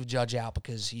 let's leave Judge out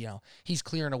because, he's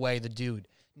clearing away the dude.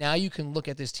 Now you can look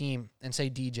at this team and say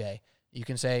DJ. You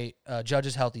can say Judge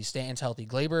is healthy, Stanton's healthy.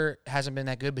 Glaber hasn't been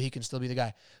that good, but he can still be the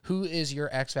guy. Who is your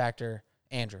X factor,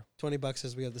 Andrew? $20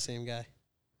 says we have the same guy.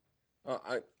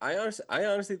 I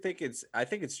honestly think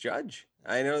it's Judge.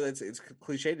 I know it's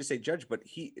cliche to say Judge, but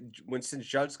since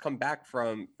Judge's come back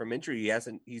from injury,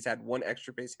 he's had 1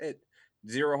 extra base hit,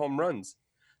 0 home runs.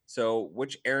 So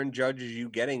which Aaron Judge are you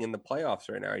getting in the playoffs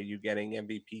right now? Are you getting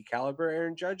MVP caliber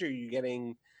Aaron Judge, or are you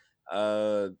getting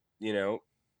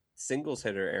singles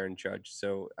hitter Aaron Judge?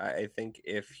 So I think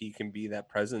if he can be that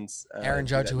presence, Aaron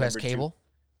Judge who has cable.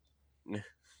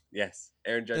 Yes,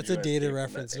 Aaron Judge. That's a dated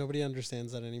reference. Nobody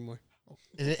understands that anymore.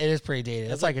 It is pretty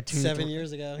dated. That's like a 7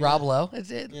 years ago. Rob Lowe.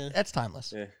 That's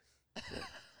timeless. Yeah.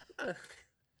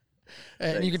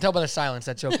 And you can tell by the silence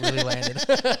that joke really landed.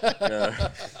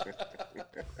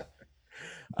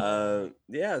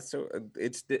 So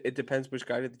it depends which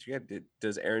guy that you get.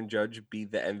 Does Aaron Judge be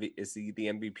the MVP? Is he the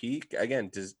MVP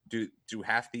again? Do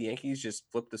half the Yankees just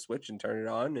flip the switch and turn it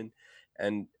on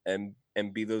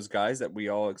and be those guys that we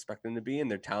all expect them to be, and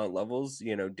their talent levels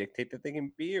dictate that they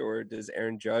can be, or does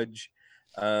Aaron Judge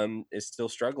is still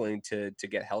struggling to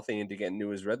get healthy and to get into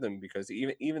his rhythm? Because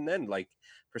even then, like,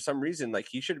 for some reason, like,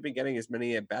 he should have been getting as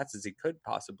many at bats as he could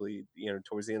possibly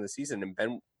towards the end of the season, and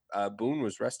Ben Boone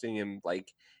was resting him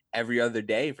like every other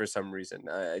day for some reason.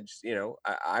 I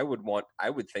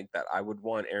would think that I would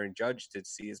want Aaron Judge to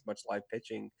see as much live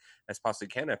pitching as possibly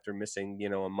can after missing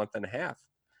a month and a half.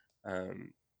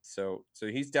 So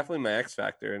he's definitely my X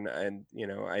factor, and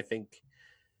I think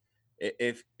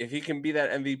if he can be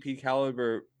that MVP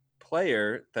caliber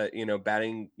player that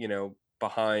batting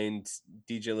behind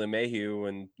DJ LeMahieu,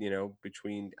 and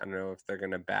between, I don't know if they're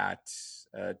going to bat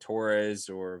Torres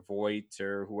or Voit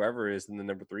or whoever is in the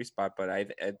number 3 spot, but I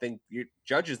think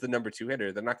Judge is the number 2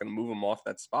 hitter. They're not going to move him off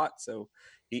that spot, so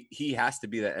he has to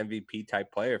be that MVP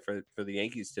type player for the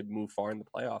Yankees to move far in the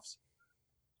playoffs.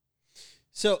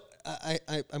 So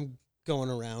I'm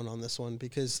going around on this one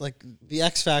because like the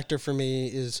X factor for me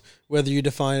is whether you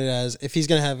define it as if he's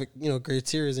going to have a great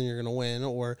series and you're going to win,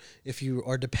 or if you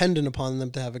are dependent upon them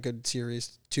to have a good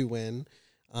series to win.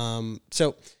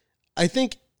 So I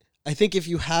think if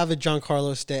you have a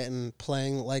Giancarlo Stanton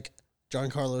playing like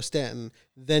Giancarlo Stanton,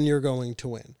 then you're going to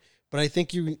win. But I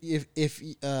think if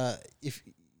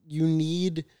you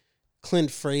need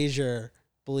Clint Frazier,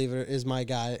 believe it, is my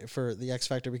guy for the X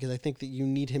factor, because I think that you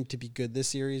need him to be good this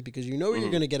series, because you know what you're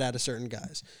going to get out of certain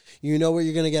guys. You know what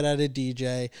you're going to get out of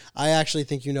DJ. I actually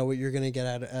think you know what you're going to get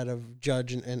out of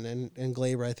Judge and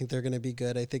Glaber. I think they're going to be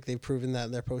good. I think they've proven that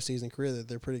in their postseason career that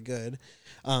they're pretty good.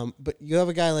 But you have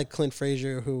a guy like Clint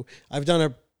Frazier, who I've done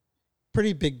a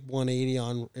pretty big 180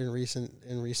 on in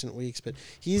recent weeks, but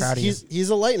he's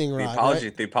a lightning rod.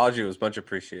 The apology was much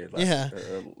appreciated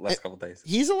last couple days.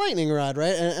 He's a lightning rod,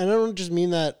 right? And I don't just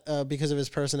mean that because of his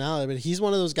personality, but he's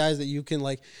one of those guys that you can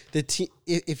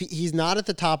if he's not at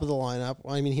the top of the lineup.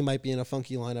 Well, I mean, he might be in a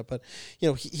funky lineup, but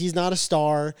he's not a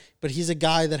star, but he's a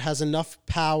guy that has enough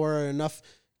power, enough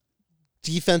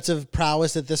defensive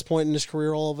prowess at this point in his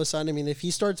career. All of a sudden, I mean, if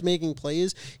he starts making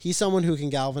plays, he's someone who can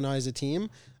galvanize a team.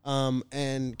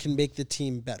 And can make the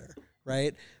team better,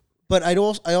 right? But I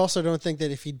also don't think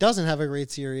that if he doesn't have a great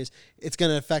series, it's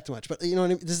going to affect much. But you know what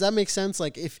I mean? Does that make sense?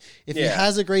 Like if he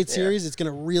has a great series, it's going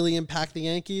to really impact the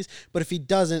Yankees. But if he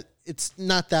doesn't, it's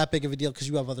not that big of a deal because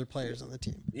you have other players on the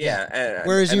team. Yeah.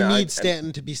 Whereas you need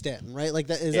Stanton to be Stanton, right? Like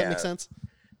that. Does that make sense?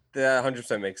 That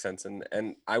 100% makes sense.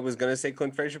 And I was going to say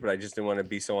Clint Frazier, but I just didn't want to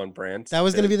be so on brand. That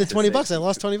was going to be the $20. I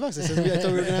lost $20. I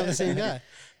thought we were going to have the same guy.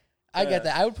 I get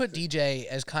that. I would put DJ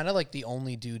as kind of like the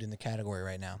only dude in the category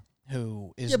right now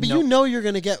who is. Yeah, but you're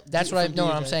going to get. That's what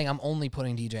I'm saying. I'm only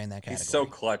putting DJ in that category. He's so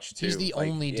clutch too. He's the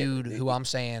only dude who I'm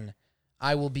saying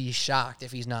I will be shocked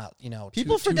if he's not.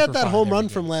 People forget that home run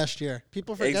from last year.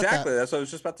 People forget exactly. That. That's what I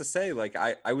was just about to say. Like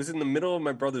I was in the middle of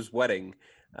my brother's wedding,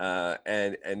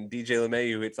 and DJ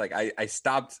LeMahieu. It's like I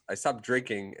stopped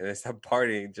drinking and I stopped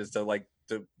partying just to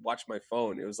watch my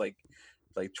phone. It was like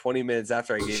 20 minutes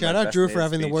after I gave shout out Drew for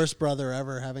having the worst brother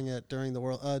ever, having it during the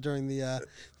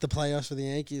playoffs for the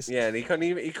Yankees. Yeah, and he couldn't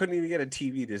even get a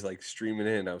TV to stream it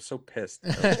in. I was so pissed.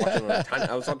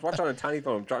 I was watching on a tiny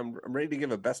phone. I'm ready to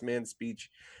give a best man speech,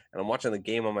 and I'm watching the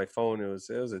game on my phone. It was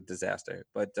a disaster.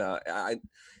 But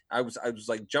I was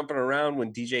jumping around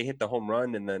when DJ hit the home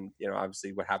run, and then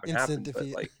obviously what happened.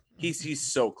 But he's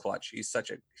so clutch. He's such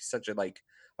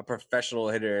a professional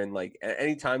hitter, and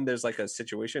anytime there's a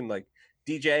situation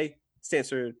DJ stands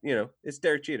for, it's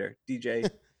Derek Jeter. DJ,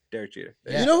 Derek Jeter.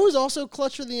 Yeah. You know who's also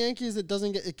clutch for the Yankees that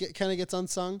doesn't kind of gets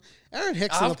unsung? Aaron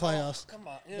Hicks in the playoffs. Come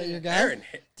on. Is that your guy? Aaron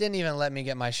didn't even let me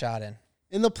get my shot in.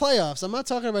 In the playoffs. I'm not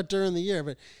talking about during the year,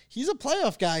 but he's a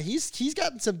playoff guy. He's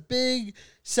gotten some big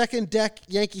second deck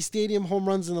Yankee Stadium home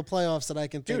runs in the playoffs that I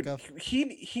can think of. He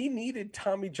needed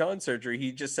Tommy John surgery.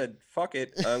 He just said, "Fuck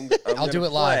it, I'll do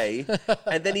it live."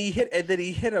 and then he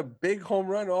hit a big home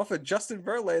run off of Justin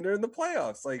Verlander in the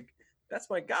playoffs. That's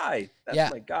my guy.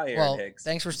 That's my guy, Aaron Hicks.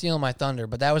 Thanks for stealing my thunder,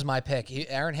 but that was my pick.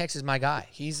 Aaron Hicks is my guy.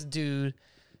 He's a dude.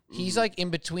 He's in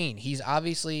between. He's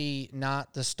obviously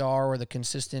not the star or the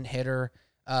consistent hitter,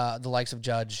 the likes of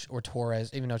Judge or Torres,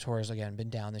 even though Torres, again, been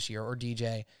down this year, or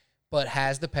DJ, but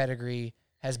has the pedigree,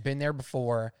 has been there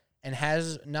before, and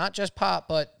has not just pop,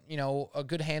 but, a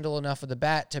good handle enough of the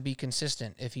bat to be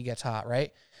consistent if he gets hot,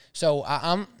 right? So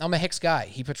I'm a Hicks guy.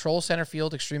 He patrols center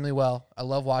field extremely well. I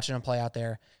love watching him play out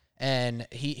there, and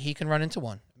he can run into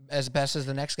one as best as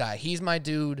the next guy. He's my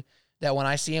dude that when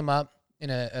I see him up in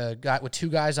a guy with 2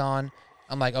 guys on,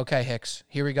 I'm like, okay, Hicks,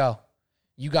 here we go.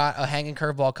 You got a hanging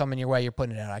curveball coming your way. You're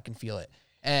putting it out. I can feel it.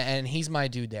 And he's my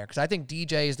dude there because I think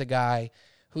DJ is the guy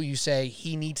who you say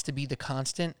he needs to be the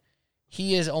constant.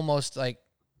 He is almost like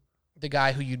the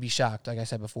guy who you'd be shocked, like I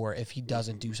said before, if he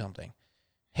doesn't do something.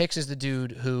 Hicks is the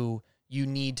dude who you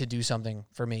need to do something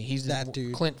for me. He's that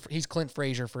dude. He's Clint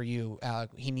Frazier for you.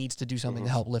 He needs to do something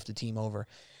to help lift the team over.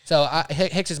 So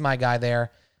Hicks is my guy there.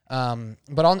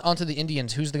 But onto the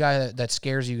Indians, who's the guy that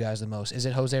scares you guys the most? Is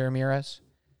it Jose Ramirez?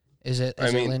 Is it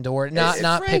Lindor?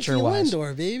 Not pitcher wise.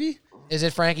 Lindor, baby. Is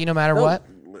it Frankie? No matter what.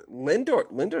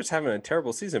 Lindor's having a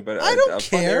terrible season, but I don't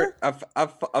care.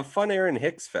 A fun Aaron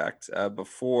Hicks fact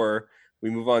before we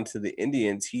move on to the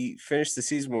Indians. He finished the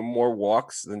season with more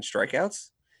walks than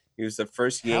strikeouts. He was the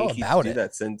first Yankee to do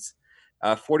that since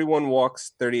 41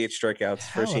 walks, 38 strikeouts.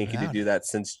 How First Yankee to about do it? that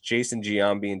since Jason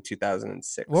Giambi in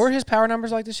 2006. What were his power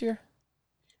numbers like this year?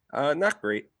 Not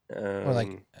great. Or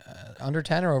like under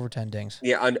 10 or over 10 dings?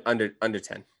 Yeah, under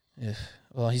 10. Yeah.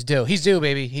 Well, he's due. He's due,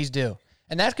 baby. He's due.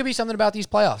 And that could be something about these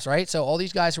playoffs, right? So all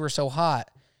these guys who are so hot,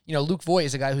 Luke Voigt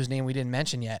is a guy whose name we didn't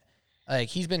mention yet. Like,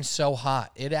 he's been so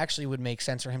hot. It actually would make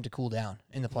sense for him to cool down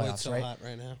in the playoffs, Voigt's so right? hot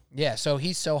right now. Yeah, so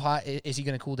he's so hot. Is he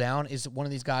going to cool down? Is one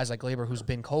of these guys like Glaber who's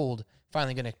been cold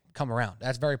finally going to come around?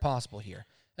 That's very possible here.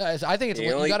 I think it's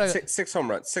Yeah, you gotta, six home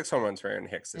runs for Aaron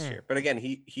Hicks this year. But again,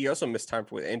 he also missed time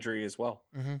with injury as well.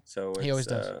 So he always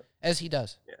does, as he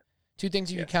does. Yeah. Two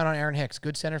things you can count on Aaron Hicks: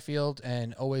 good center field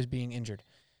and always being injured.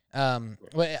 Well,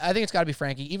 I think it's got to be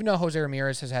Frankie. Even though Jose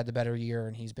Ramirez has had the better year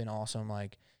and he's been awesome,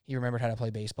 like he remembered how to play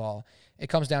baseball. It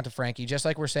comes down to Frankie. Just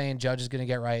like we're saying, Judge is going to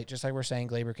get right. Just like we're saying,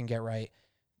 Glaber can get right.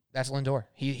 That's Lindor.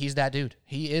 He's that dude.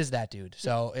 He is that dude.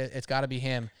 So it's got to be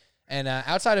him. And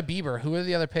outside of Bieber, who are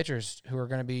the other pitchers who are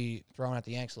going to be throwing at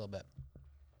the Yanks a little bit?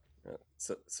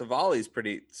 So Savali's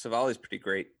pretty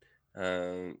great.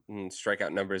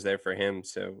 Strikeout numbers there for him.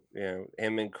 So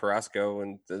him and Carrasco,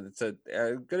 and it's as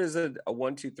good as a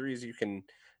 1-2-3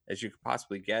 as you could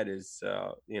possibly get is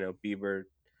Bieber,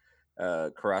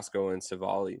 Carrasco, and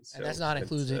Savali. So and that's not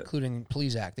including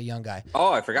Plesac, the young guy.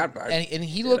 Oh, I forgot about it. And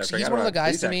he's one of the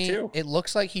guys to me. Too. It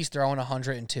looks like he's throwing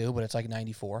 102, but it's like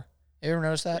 94. You ever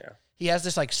notice that? Yeah. He has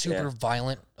this like super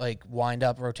violent like wind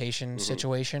up rotation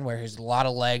situation where he's a lot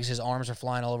of legs, his arms are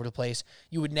flying all over the place.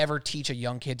 You would never teach a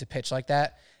young kid to pitch like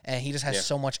that, and he just has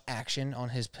so much action on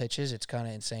his pitches. It's kind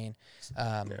of insane.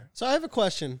 So I have a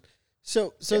question.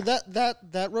 So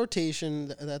that rotation,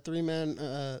 that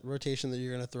 3-man rotation that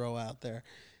you're going to throw out there,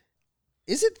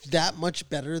 is it that much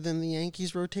better than the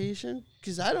Yankees rotation?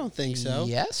 Because I don't think so.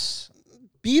 Yes.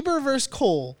 Bieber versus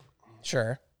Cole.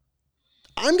 Sure.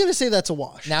 I'm going to say that's a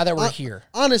wash. Now that we're here.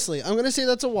 Honestly, I'm going to say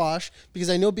that's a wash because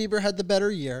I know Bieber had the better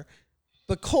year,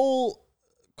 but Cole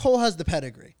has the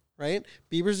pedigree, right?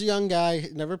 Bieber's a young guy,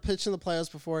 never pitched in the playoffs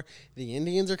before. The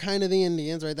Indians are kind of the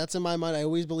Indians, right? That's in my mind. I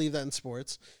always believe that in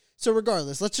sports. So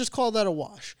regardless, let's just call that a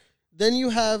wash. Then you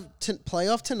have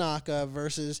playoff Tanaka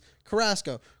versus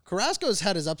Carrasco. Carrasco's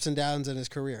had his ups and downs in his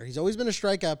career. He's always been a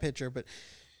strikeout pitcher, but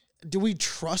do we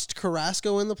trust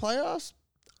Carrasco in the playoffs?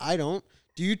 I don't.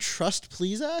 Do you trust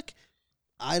Plesac?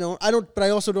 I don't, but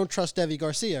I also don't trust Devi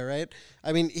Garcia, right?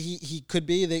 I mean, he could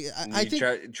be. I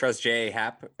think trust J.A.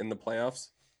 Happ in the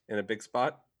playoffs in a big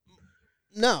spot.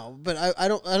 No, but I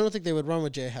don't think they would run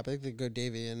with J.A. Happ. I think they'd go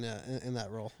Davey in that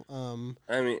role.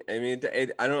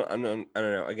 I don't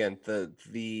know. Again,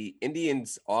 the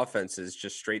Indians' offense is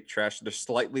just straight trash. They're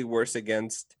slightly worse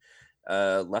against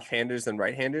left-handers than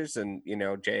right-handers, and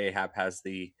J.A. Happ has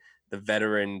the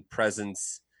veteran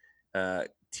presence.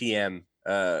 TM,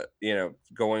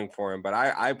 going for him. But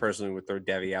I personally would throw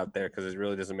Devi out there because it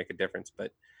really doesn't make a difference.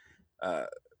 But,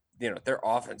 their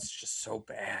offense is just so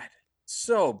bad.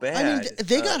 So bad. I mean,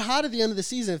 they got hot at the end of the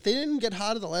season. If they didn't get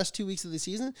hot in the last 2 weeks of the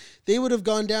season, they would have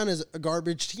gone down as a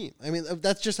garbage team. I mean,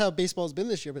 that's just how baseball has been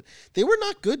this year. But they were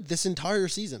not good this entire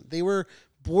season. They were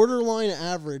borderline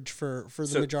average for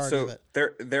the majority of it.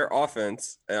 Their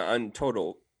offense on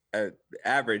total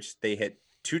average, they hit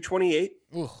 228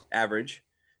 average,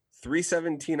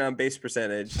 317 on base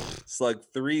percentage, slug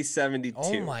 372.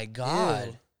 Oh my God.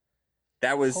 Ew.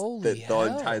 That was the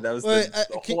entire. That was the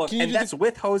whole. And that's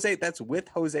with Jose. That's with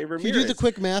Jose Ramirez. Can you do the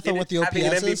quick math on what the OPS having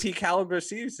an is? MVP caliber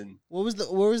season. What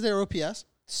was their OPS?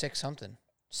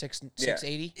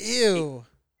 680. Ew.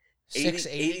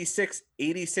 680.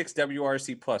 86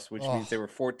 WRC plus, which means they were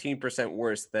 14%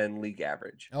 worse than league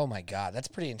average. Oh my God, that's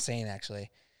pretty insane,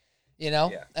 actually.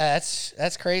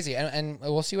 That's crazy, and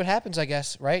we'll see what happens. I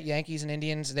guess, right? Yankees and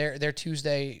Indians, they're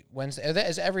Tuesday, Wednesday.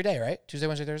 It's every day, right? Tuesday,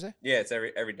 Wednesday, Thursday. Yeah, it's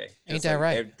every day. Ain't that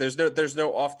right? There's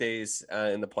no off days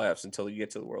in the playoffs until you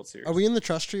get to the World Series. Are we in the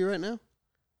trust tree right now,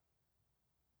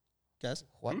 guys?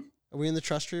 What? Are we in the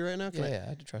trust tree right now? Yeah,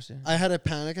 I do trust you. I had a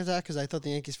panic attack because I thought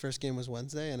the Yankees' first game was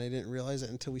Wednesday, and I didn't realize it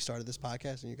until we started this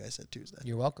podcast, and you guys said Tuesday.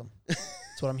 You're welcome.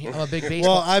 That's what I'm here. I'm a big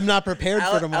baseball. Well, I'm not prepared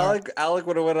for tomorrow. Alec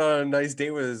would have went on a nice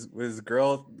date with his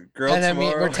girl. And then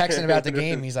tomorrow. we're texting about the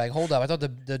game. He's like, "Hold up, I thought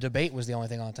the debate was the only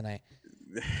thing on tonight."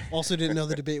 Also, didn't know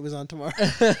the debate was on tomorrow.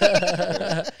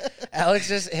 Alex,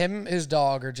 his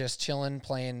dog are just chilling,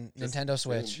 playing Nintendo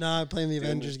Switch. No, I'm playing the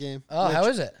Avengers game. Oh, how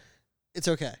is it? It's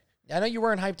okay. I know you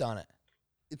weren't hyped on it.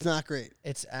 It's not great.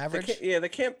 It's average.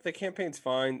 The campaign's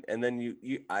fine, and then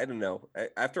you I don't know.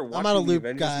 After watching I'm not a loop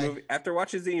the Avengers guy. movie, after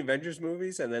watching the Avengers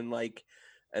movies, and then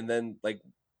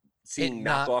seeing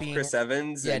knockoff Chris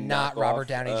Evans, not Robert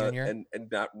Downey Jr. and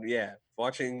not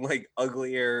watching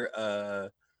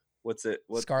uglier what's it?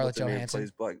 Scarlett what's her name Johansson.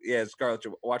 plays Black? Yeah,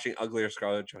 watching uglier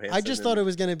Scarlett Johansson. I just thought it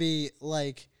was going to be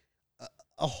like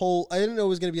a whole. I didn't know it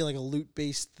was going to be like a loot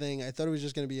based thing. I thought it was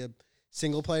just going to be a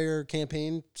single player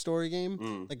campaign story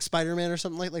game, like Spider-Man or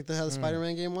something like how the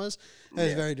Spider-Man game was. I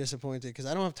was very disappointed because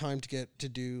I don't have time to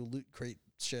do loot crate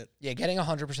shit. Yeah, getting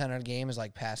 100% on a game is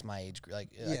like past my age. Like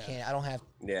I can't. I don't have.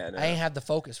 Yeah, no. I ain't have the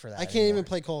focus for that. I can't even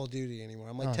play Call of Duty anymore.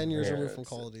 I'm like 10 years removed from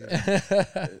Call of Duty.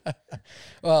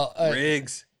 Well,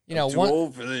 Riggs. You know, I'm too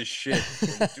old for this shit.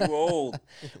 I'm too old.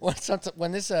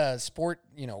 When this sport,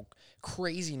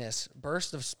 craziness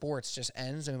burst of sports just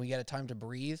ends and we get a time to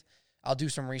breathe, I'll do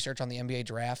some research on the NBA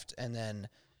draft and then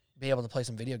be able to play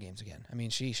some video games again. I mean,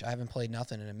 sheesh, I haven't played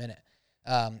nothing in a minute.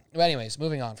 But anyways,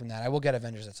 moving on from that, I will get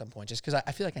Avengers at some point just because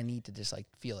I feel like I need to just like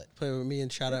feel it. Play with me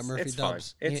and shout out Murphy It's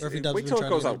Dubs. fine. Murphy Dubs Wait till it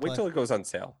goes on. Wait till it goes on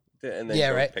sale, and then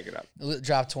go right. pick it up.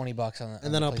 Drop $20 on it.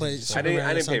 And then I'll play I didn't pay for it.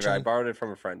 I Sunshine. borrowed it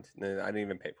from a friend. I didn't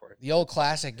even pay for it. The old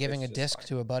classic, giving a just disc fine.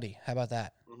 to a buddy. How about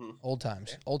that? Mm-hmm. Old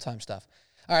times, old time stuff.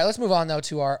 All right, let's move on though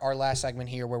to our last segment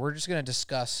here, where we're just going to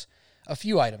discuss a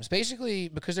few items. Basically,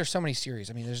 because there's so many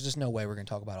series. I mean, there's just no way we're going to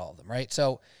talk about all of them, right?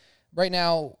 So, right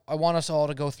now, I want us all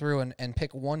to go through and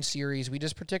pick one series we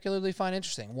just particularly find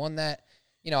interesting. One that,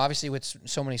 obviously with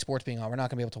so many sports being on, we're not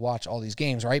going to be able to watch all these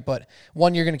games, right? But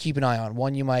one you're going to keep an eye on,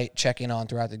 one you might check in on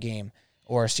throughout the game,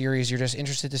 or a series you're just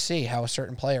interested to see how a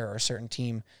certain player or a certain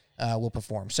team will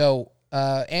perform. So,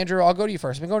 Andrew, I'll go to you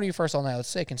first. I've been going to you first all night. Let's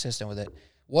stay consistent with it.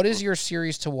 What is your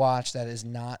series to watch that is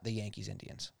not the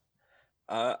Yankees-Indians?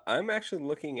 I'm actually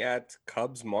looking at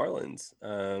Cubs Marlins.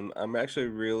 I'm actually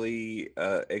really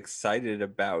excited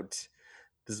about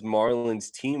this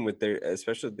Marlins team with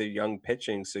especially their young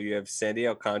pitching. So you have Sandy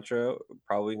Alcantara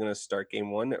probably going to start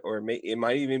game one, or it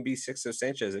might even be Sixto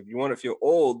Sanchez. If you want to feel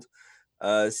old,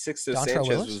 Sixto Dontrelle Sanchez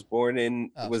Willis? was born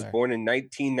in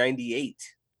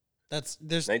 1998.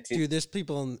 There's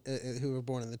people who were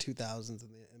born in the 2000s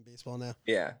in baseball now.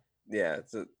 Yeah.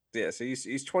 So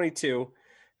he's 22.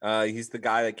 He's the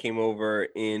guy that came over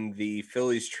in the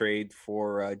Phillies trade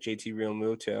for JT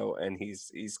Realmuto, and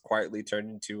he's quietly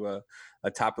turned into a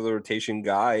top of the rotation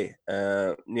guy.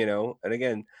 And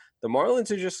again, the Marlins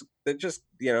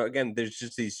are again, there's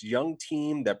just this young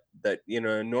team that in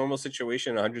a normal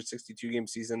situation, 162 game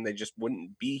season, they just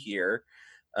wouldn't be here.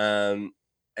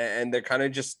 And they're kind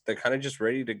of just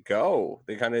ready to go.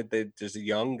 There's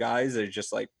young guys that are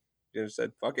just like,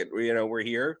 said, fuck it. We're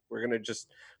here. We're gonna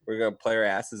play our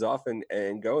asses off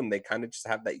and go. And they kind of just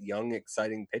have that young,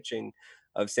 exciting pitching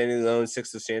of Sandy Leon,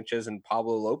 Sixto Sanchez, and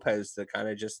Pablo Lopez to kind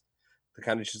of just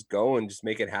go and just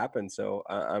make it happen. So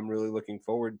I'm really looking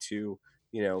forward to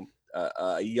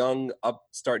a young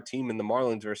upstart team in the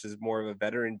Marlins versus more of a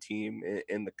veteran team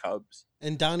in the Cubs.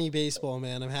 And Donnie Baseball,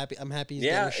 man, I'm happy. He's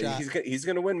getting a shot. He's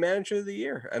going to win Manager of the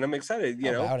Year, and I'm excited.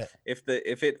 If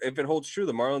it holds true,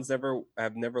 the Marlins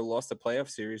have never lost a playoff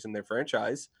series in their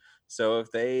franchise. So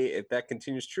if that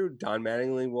continues true, Don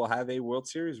Mattingly will have a World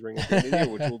Series ring at the end of the year,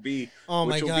 which will be oh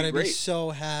my god, I'd great. be so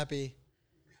happy.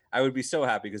 I would be so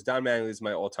happy because Don Mattingly is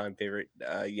my all-time favorite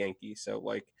Yankee. So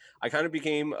like, I kind of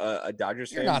became a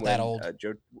Dodgers fan. You're not that old.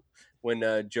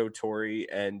 When Joe Torre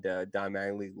and Don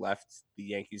Mattingly left the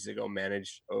Yankees to go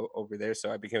manage over there,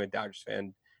 so I became a Dodgers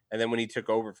fan. And then when he took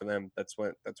over for them, that's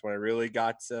when I really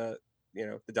got the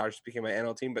Dodgers became my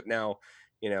NL team. But now,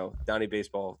 Donnie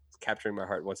Baseball capturing my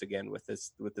heart once again with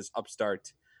this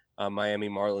upstart Miami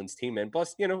Marlins team, and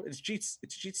plus it's Jeet's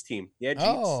team. Yeah, Jeets.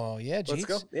 Oh yeah, Jeets. Let's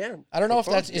go. Yeah, I don't know if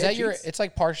that's that your. It's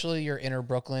like partially your inner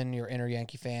Brooklyn, your inner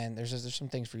Yankee fan. There's some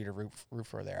things for you to root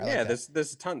for there.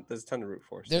 There's a ton to root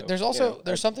for. There's also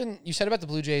something you said about the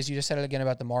Blue Jays. You just said it again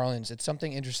about the Marlins. It's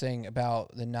something interesting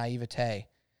about the naivete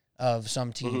of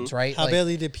some teams, right? How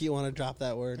badly did Pete want to drop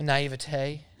that word?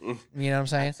 Naivete. You know what I'm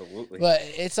saying? Absolutely. But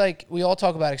it's like we all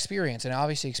talk about experience, and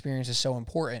obviously experience is so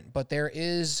important. But there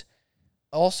is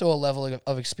also a level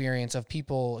of experience of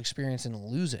people experiencing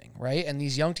losing, right? And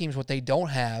these young teams, what they don't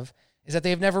have is that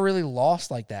they've never really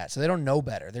lost like that. So they don't know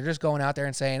better. They're just going out there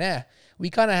and saying, we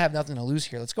kind of have nothing to lose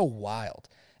here. Let's go wild.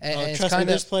 And trust me,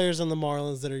 there's players on the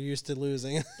Marlins that are used to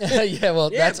losing. That's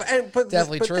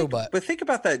definitely true. But think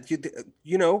about that.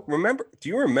 Remember? Do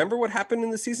you remember what happened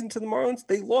in the season to the Marlins?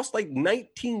 They lost like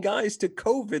 19 guys to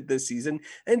COVID this season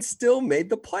and still made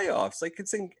the playoffs. Like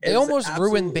they almost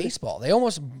ruined baseball. They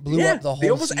almost blew up the whole. They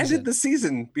almost season. ended the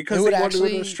season because they wanted to go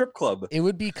to a strip club. It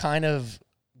would be kind of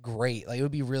great. Like it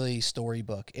would be really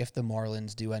storybook if the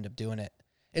Marlins do end up doing it.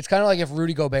 It's kind of like if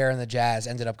Rudy Gobert and the Jazz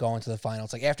ended up going to the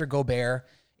finals. Like after Gobert.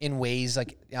 In ways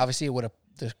like obviously it would have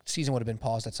the season would have been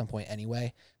paused at some point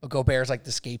anyway. But Gobert's like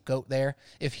the scapegoat there.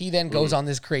 If he then goes on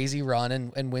this crazy run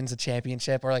and wins the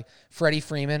championship, or like Freddie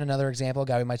Freeman, another example, a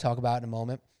guy we might talk about in a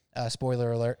moment.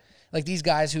 Spoiler alert. Like these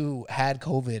guys who had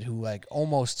COVID, who like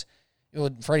almost,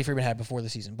 Freddie Freeman had before the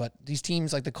season, but these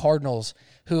teams like the Cardinals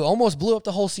who almost blew up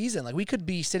the whole season. Like we could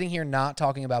be sitting here not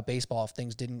talking about baseball if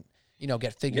things didn't,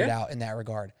 get figured out in that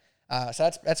regard. So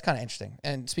that's kind of interesting.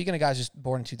 And speaking of guys just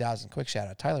born in 2000, quick shout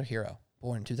out, Tyler Hero,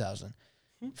 born in 2000.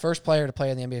 First player to play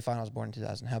in the NBA Finals, born in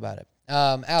 2000. How about it?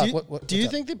 Alex, do you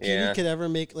think that Petey could ever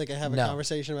make have a No,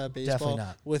 conversation about baseball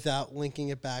not. without linking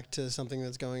it back to something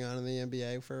that's going on in the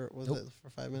NBA for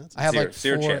 5 minutes? I have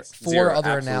Zero chance. four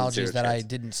other Absolute analogies zero that I chance.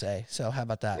 didn't say. So how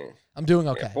about that? I'm doing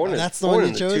okay. That's the one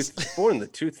you chose? Born in the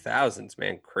 2000s,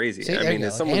 man. Crazy. See, I there mean, you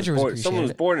if go. someone Andrew was would born, someone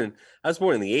was appreciate born in. I was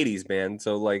born in the 80s, man.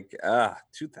 So like,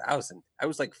 2000. I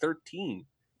was like 13.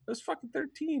 I was fucking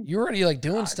 13. You were already like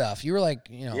doing stuff. You were like,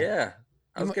 Yeah.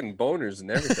 I was getting boners and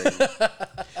everything.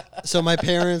 So my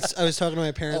parents, I was talking to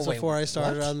my parents wait, before I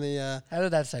started what? on the. How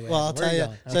did that segue? Well, I'll Where are tell you.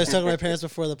 going? So I was talking to my parents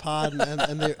before the pod,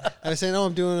 and I was saying, "Oh,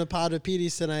 I'm doing a pod with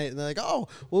Petey's tonight," and they're like, "Oh,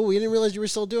 well, we didn't realize you were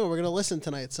still doing. We're gonna listen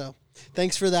tonight." So,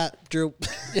 thanks for that, Drew.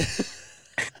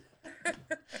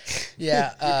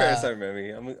 Yeah, Your parents don't remember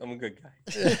me. I'm a good guy.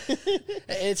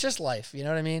 it's just life. You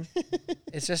know what I mean?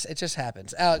 It just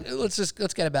happens. Let's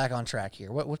get it back on track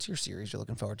here. What's your series you're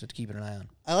looking forward to keeping an eye on?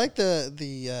 I like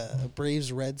the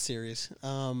Braves Red series.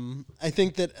 I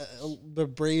think that the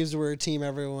Braves were a team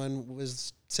everyone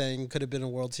was saying could have been a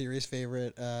World Series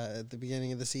favorite at the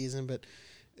beginning of the season, but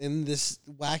in this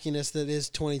wackiness that is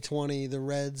 2020, the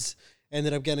Reds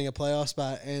ended up getting a playoff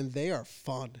spot, and they are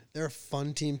fun. They're a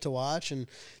fun team to watch, and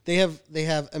they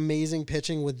have amazing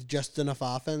pitching with just enough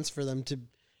offense for them to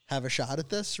have a shot at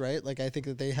this, right? Like I think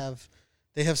that they have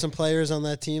some players on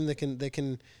that team that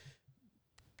can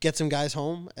get some guys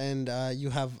home, and you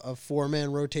have a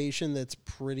 4-man rotation that's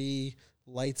pretty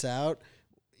lights out,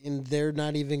 and they're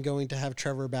not even going to have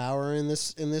Trevor Bauer in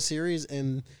this series,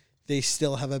 and they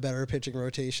still have a better pitching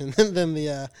rotation than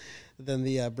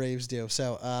the Braves do.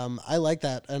 So I like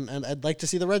that, and I'd like to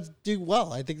see the Reds do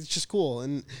well. I think it's just cool,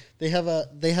 and they have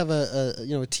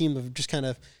a team of just kind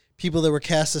of people that were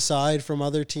cast aside from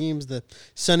other teams, the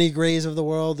Sonny Grays of the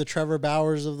world, the Trevor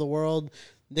Bauers of the world,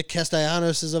 Nick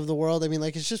Castellanos of the world. I mean,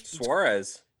 like it's just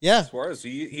Suarez. Yeah, Suarez.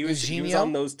 He was Eugenio?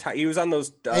 on those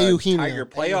Eugenio. Tiger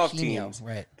playoff Eugenio, teams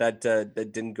right. that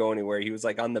didn't go anywhere. He was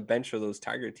like on the bench for those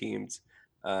Tiger teams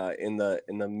in the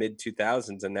mid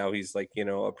 2000s, and now he's like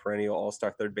a perennial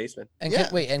all-star third baseman.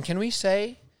 And can we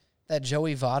say that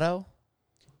Joey Votto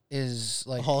is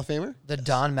like a Hall of Famer, the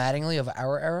Don Mattingly of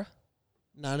our era?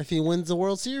 Not if he wins the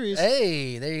World Series.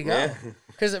 Hey, there you go. Yeah.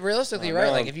 Because realistically, right?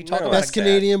 No, Like if you talk no. about Best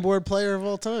Canadian board player of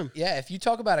all time. Yeah, if you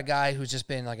talk about a guy who's just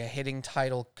been like a hitting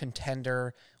title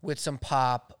contender with some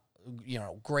pop,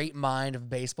 great mind of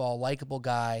baseball, likable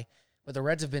guy, but the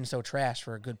Reds have been so trash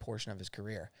for a good portion of his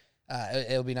career.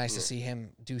 It'll be nice to see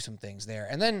him do some things there.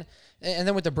 And then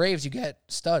with the Braves, you get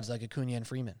studs like Acuna and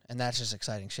Freeman, and that's just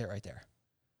exciting shit right there.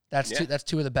 That's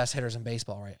two of the best hitters in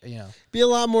baseball, right? Be a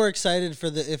lot more excited for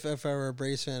if I were a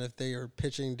Braves fan if their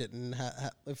pitching didn't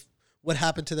if what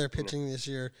happened to their pitching this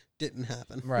year didn't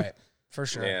happen. Right, for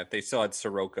sure. Yeah, they still had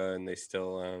Soroka, and they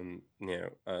still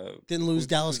didn't lose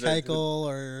Dallas Keuchel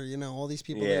or all these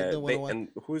people. Yeah, that went away. and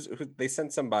they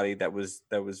sent somebody that was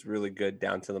really good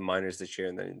down to the minors this year,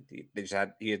 and then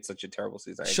he had such a terrible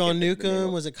season. Sean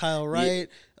Newcomb, was it Kyle Wright?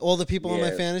 All the people on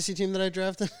my fantasy team that I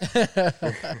drafted.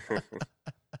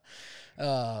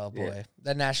 Oh boy,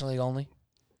 that National League only.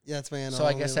 Yeah, that's my NL. So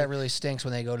I guess that really stinks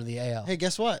when they go to the AL. Hey,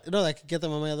 guess what? No, I could get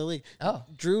them on my other league. Oh,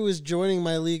 Drew is joining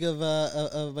my league of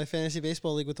my fantasy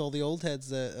baseball league with all the old heads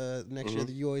that next year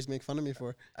that you always make fun of me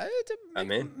for. I'm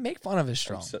in. Make fun of is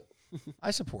strong. I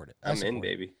support it. I'm in,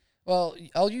 baby. Well,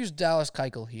 I'll use Dallas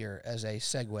Keuchel here as a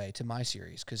segue to my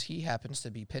series because he happens to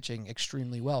be pitching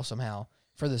extremely well somehow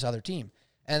for this other team,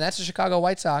 and that's the Chicago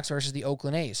White Sox versus the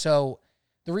Oakland A's. So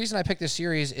the reason I picked this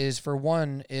series is, for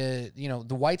one, the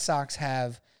White Sox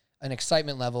have an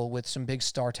excitement level with some big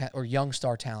or young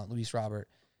star talent, Luis Robert,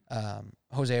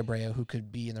 Jose Abreu, who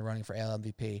could be in the running for AL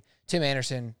MVP. Tim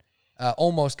Anderson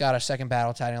almost got a second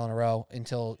battle title in a row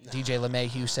until DJ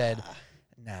LeMahieu said,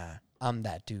 "Nah, I'm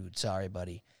that dude. Sorry,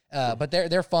 buddy." But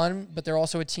they're fun, but they're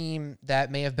also a team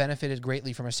that may have benefited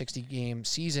greatly from a 60-game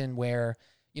season where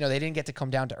they didn't get to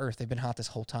come down to earth. They've been hot this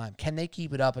whole time. Can they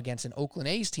keep it up against an Oakland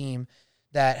A's team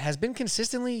that has been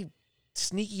consistently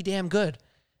sneaky damn good?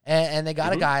 And they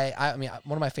got a guy,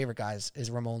 one of my favorite guys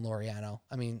is Ramon Laureano.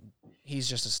 I mean, he's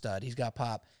just a stud. He's got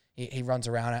pop. He runs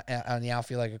around on the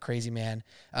outfield like a crazy man.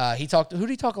 Who did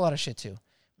he talk a lot of shit to?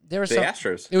 There was The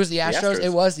Astros. It was the Astros. It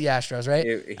was the Astros,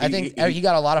 right? I think he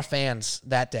got a lot of fans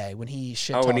that day when he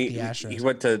shit talked the Astros. He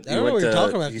went to. I don't know what you're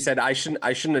talking about. He said, "I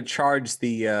shouldn't have charged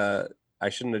the. I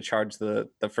shouldn't have charged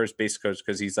the first base coach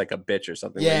because he's like a bitch or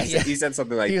something." Yeah, he said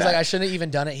something like that. He was like, "I shouldn't have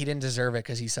even done it. He didn't deserve it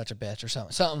because he's such a bitch or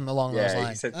something along those lines."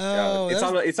 He said,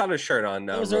 it's on a shirt on.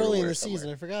 That was early in the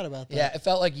season. I forgot about that. Yeah, it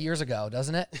felt like years ago,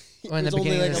 doesn't it? When the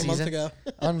beginning of the season. A month ago.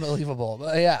 Unbelievable.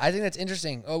 But yeah, I think that's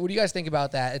interesting. What do you guys think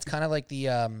about that? It's kind of like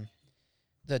the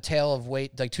tale of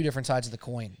like two different sides of the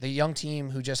coin. The young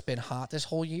team who just been hot this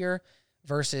whole year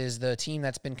versus the team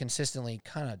that's been consistently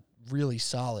kind of really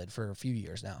solid for a few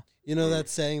years now. You know that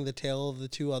saying, the tale of the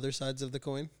two other sides of the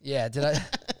coin? Yeah, did I?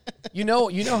 You know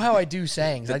how I do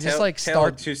sayings. I just like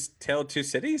start tale of two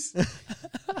cities.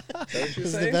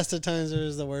 Because the best of times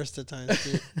is the worst of times.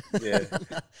 Dude. Yeah.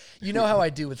 You know how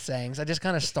I do with sayings. I just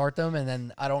kind of start them and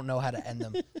then I don't know how to end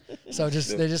them. So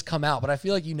they just come out. But I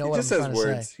feel like you know what I'm trying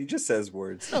to say. He just says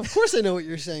words. No, of course I know what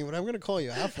you're saying, but I'm going to call you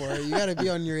out for it. You got to be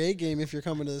on your A game if you're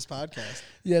coming to this podcast.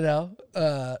 You know.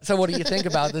 So what do you think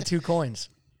about the two coins?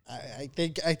 I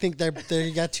think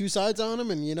they got two sides on them,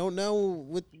 and you don't know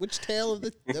which tail of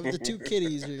the two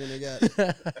kitties you're gonna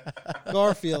get.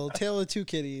 Garfield, tale of two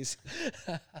kitties.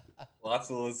 Lots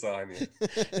of lasagna.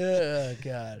 Oh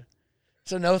God.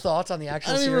 So no thoughts on the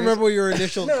actual. I don't even remember what your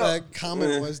initial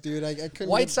comment was, dude. I couldn't.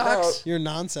 White Sox, your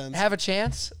nonsense. Have a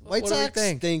chance. White Sox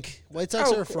stink. White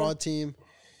Sox are a fraud team.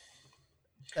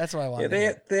 That's what I want.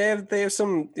 Yeah, they have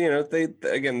some.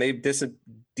 They've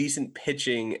decent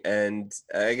pitching, and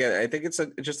again, I think it's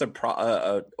just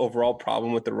a overall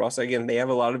problem with the roster. Again, they have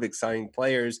a lot of exciting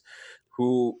players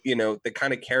who they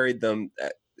kind of carried them.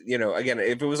 Again,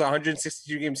 if it was a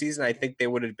 162 game season, I think they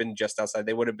would have been just outside.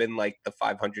 They would have been like the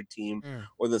 500 team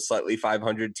or the slightly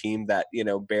 500 team that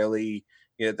barely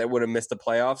that would have missed the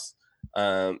playoffs.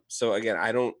 So again,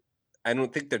 I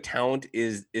don't think their talent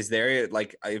is there.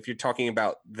 Like if you're talking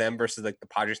about them versus like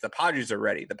the Padres are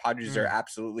ready. The Padres are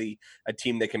absolutely a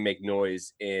team that can make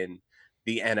noise in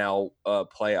the NL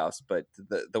playoffs. But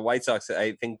the White Sox,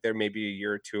 I think they're maybe a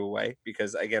year or two away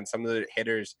because again, some of the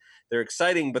hitters, they're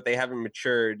exciting, but they haven't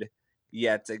matured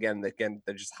yet. Again,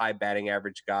 they're just high batting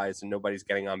average guys and nobody's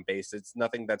getting on base. It's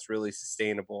nothing that's really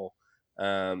sustainable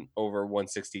over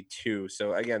 162.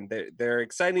 So again, they're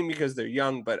exciting because they're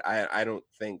young, but I don't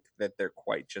think that they're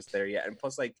quite just there yet. And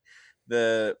plus, like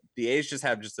the A's just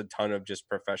have just a ton of just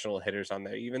professional hitters on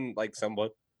there. Even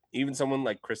someone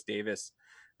like Chris Davis,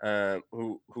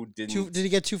 who didn't. Did he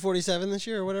get 247 this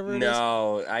year or whatever?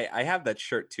 No, I have that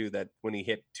shirt too. That when he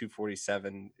hit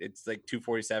 247, it's like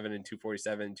 247 and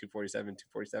 247, 247,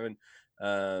 247.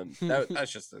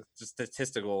 That's just a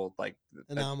statistical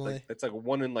anomaly. It's like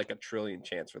 1 in like a trillion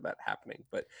chance for that happening.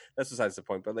 But that's besides the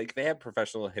point. But like they have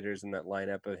professional hitters in that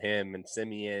lineup of him and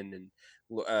Simeon and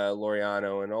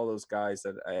Laureano and all those guys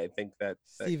that I think that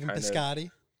Steven Piscotty.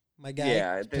 My guy.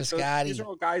 Yeah, these are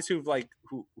all guys who've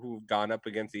gone up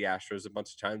against the Astros a bunch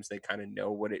of times. They kind of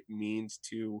know what it means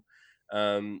to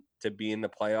be in the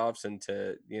playoffs and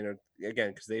to again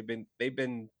because they've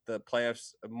been the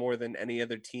playoffs more than any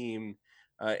other team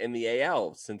in the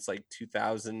AL since like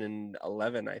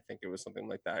 2011. I think it was something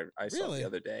like that. I saw the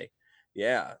other day.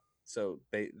 Yeah. So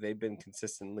they've been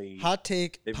consistently. Hot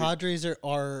take: Padres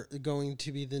are going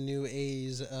to be the new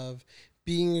A's of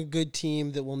being a good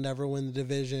team that will never win the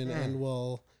division and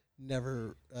will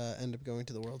never end up going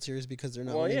to the World Series because they're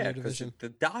not winning the division. The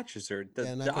Dodgers are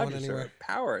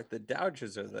power. The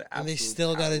Dodgers are the absolute and they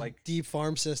still got a deep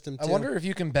farm system too. I wonder if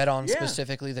you can bet on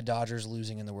specifically the Dodgers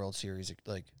losing in the World Series.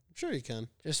 Like, I'm sure you can.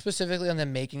 Just specifically on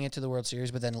them making it to the World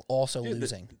Series, but then also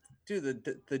losing.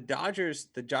 The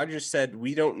Dodgers said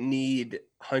we don't need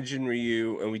Hyun-Jin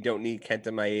Ryu and we don't need Kenta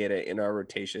Maeda in our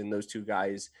rotation. Those two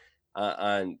guys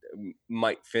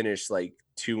might finish like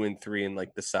 2 and 3 in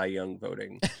like the Cy Young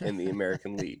voting in the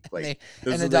American League. Like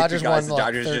the Dodgers won. The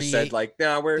Dodgers just said like,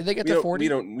 "Nah, did they get to 40?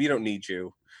 We don't need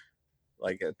you."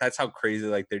 Like that's how crazy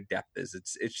like their depth is.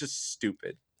 It's just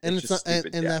stupid. And it's not,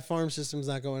 and that farm system's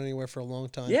not going anywhere for a long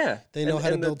time. Yeah, they know how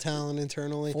to build talent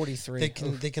internally. 43.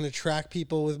 They can attract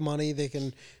people with money. They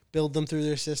can build them through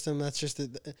their system. That's just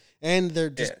and they're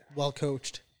just well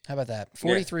coached. How about that?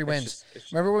 43 wins.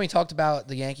 Remember when we talked about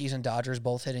the Yankees and Dodgers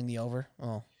both hitting the over?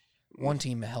 Oh, one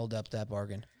team held up that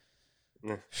bargain.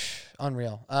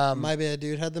 Unreal. My bad,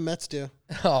 dude. How'd the Mets do?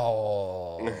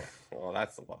 Oh. Well,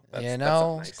 that's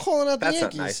nice. Calling out the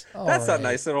Yankees. Not nice. That's not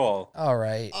nice at all. All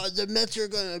right. The Mets are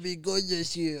going to be good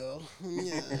this year.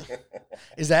 Yeah.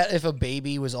 Is that if a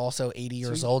baby was also 80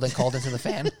 years old and called into the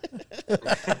fan?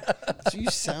 That's what you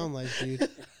sound like, dude.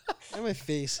 Look at my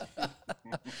face.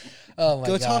 Oh my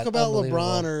Go God. talk about Unbelievable.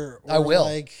 LeBron or I will.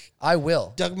 like I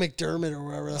will. Doug McDermott or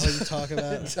whatever the hell you talk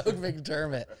about. Doug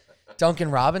McDermott.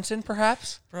 Duncan Robinson,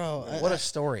 perhaps? Bro, What a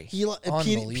story. Pete,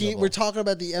 Unbelievable. we're talking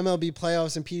about the MLB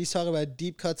playoffs, and Petey's talking about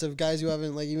deep cuts of guys who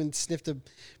haven't like even sniffed a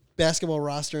basketball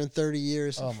roster in 30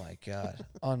 years. Oh my God.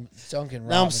 On Duncan Robinson.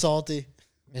 Now I'm salty.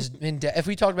 If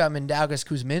we talked about Mindaugas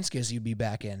Kuzminskas, you'd be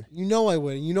back in. You know I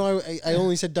would. You know I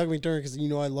only said Doug McDermott because you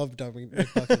know I love Doug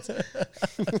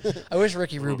McBuckets. I wish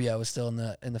Ricky Rubio was still in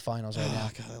the finals right now.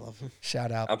 Oh God, I love him.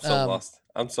 Shout out. I'm so lost.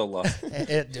 I'm so lost.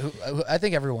 I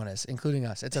think everyone is, including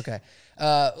us. It's okay.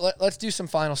 Let's do some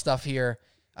final stuff here.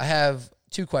 I have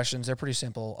 2 questions. They're pretty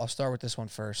simple. I'll start with this one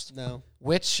first. No.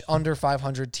 Which under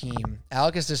 500 team?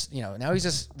 Alec is just, now he's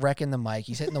just wrecking the mic.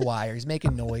 He's hitting the wire. He's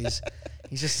making noise.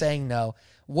 He's just saying no.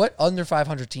 What under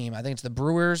 500 team? I think it's the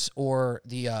Brewers or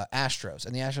the Astros.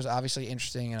 And the Astros obviously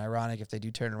interesting and ironic if they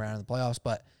do turn around in the playoffs.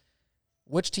 But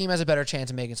which team has a better chance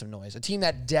of making some noise? A team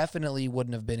that definitely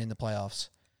wouldn't have been in the playoffs.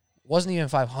 Wasn't even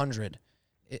 500.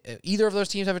 Either of those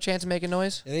teams have a chance of making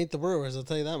noise? It ain't the Brewers, I'll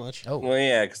tell you that much. Oh, Well,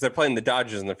 yeah, because they're playing the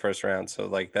Dodgers in the first round, so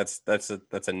like that's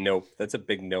a nope. That's a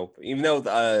big nope. Even though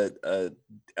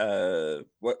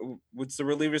what's the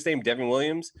reliever's name? Devin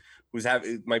Williams,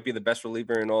 might be the best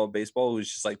reliever in all of baseball. Who's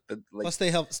just like Plus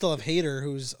they still have Hader,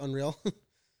 who's unreal.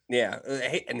 Yeah,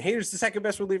 and Hader's the second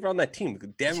best reliever on that team.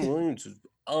 Devin Williams was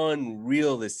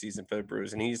unreal this season for the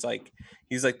Brewers, and he's like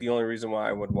the only reason why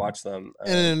I would watch them.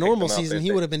 And in a normal season,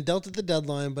 he would have been dealt at the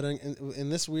deadline, but in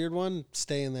this weird one,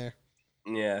 stay in there.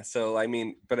 Yeah, so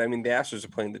the Astros are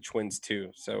playing the Twins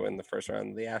too. So in the first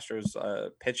round, the Astros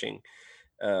pitching,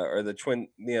 or the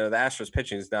Astros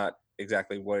pitching is not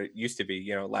exactly what it used to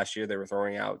be. Last year they were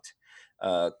throwing out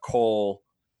Cole,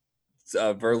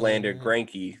 Verlander,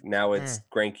 Greinke. Now it's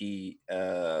Greinke,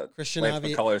 Christian Lance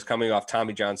McCullers coming off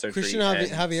Tommy John surgery. Christian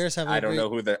Javier's having. I don't know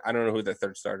who the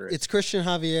third starter is. It's Christian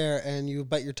Javier, and you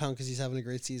bite your tongue because he's having a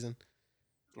great season.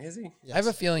 Is he? Yes. I have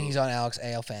a feeling he's on Alex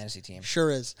AL fantasy team.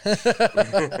 Sure is.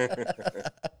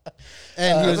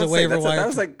 And he was a waiver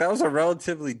wire. That was a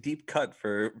relatively deep cut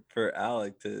for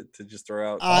Alec to just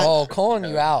throw out. Calling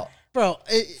you out. Bro,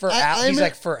 For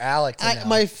Alec to know.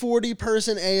 my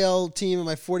 40-person AL team and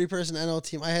my 40-person NL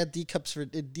team, I had deep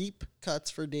cuts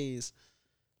for days.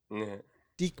 Yeah.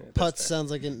 Deep putts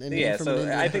sounds like an Yeah, from so an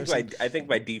I Indian think person.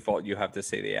 by default you have to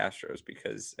say the Astros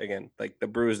because again, like the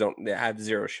Brewers they have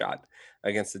zero shot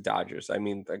against the Dodgers. I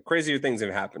mean, crazier things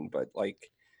have happened, but like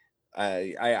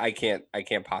I can't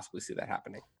possibly see that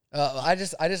happening. I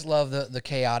just love the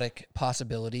chaotic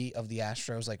possibility of the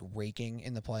Astros like raking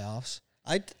in the playoffs.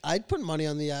 I'd put money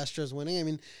on the Astros winning. I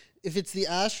mean, if it's the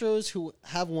Astros who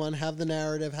have the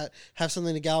narrative, have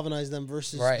something to galvanize them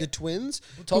versus the Twins.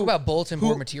 Talk about bulletin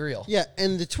board material. Yeah,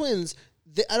 and the Twins,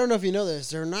 I don't know if you know this,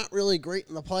 they're not really great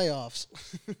in the playoffs.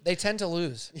 They tend to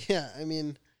lose. Yeah, I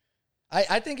mean...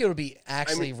 I think it would be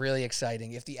really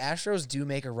exciting if the Astros do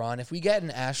make a run. If we get an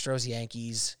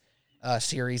Astros-Yankees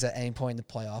series at any point in the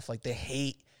playoff, like the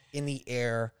hate in the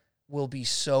air will be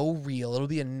so real. It'll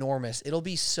be enormous. It'll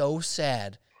be so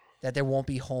sad that there won't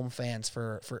be home fans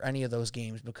for any of those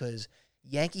games because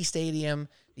Yankee Stadium,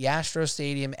 the Astros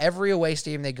Stadium, every away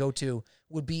stadium they go to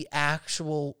would be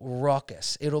actual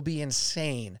ruckus. It'll be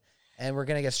insane, and we're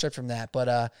going to get stripped from that.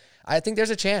 But I think there's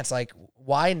a chance. Like,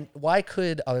 why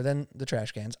could, other than the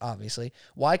trash cans, obviously,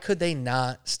 why could they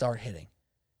not start hitting?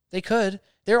 They could.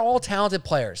 They're all talented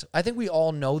players. I think we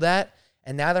all know that.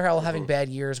 And now they're all having bad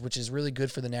years, which is really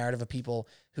good for the narrative of people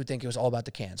who think it was all about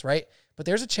the cans, right? But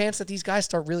there's a chance that these guys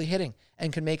start really hitting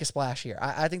and can make a splash here.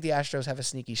 I think the Astros have a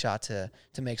sneaky shot to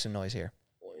make some noise here.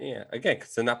 Yeah, again,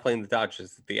 because they're not playing the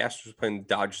Dodgers. If the Astros are playing the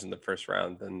Dodgers in the first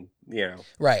round, then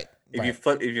Right. If you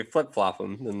flip flop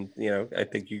them, then I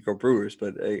think you go Brewers.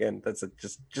 But again, that's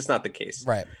just not the case.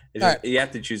 Right. You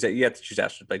have to choose that. You have to choose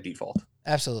Astros by default.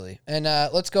 Absolutely. And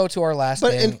let's go to our last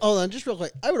thing. And hold on, just real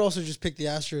quick. I would also just pick the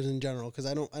Astros in general because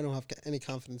I don't have any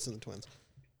confidence in the Twins.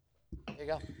 There you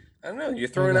go. I don't know. You're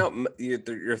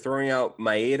throwing out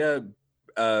Maeda,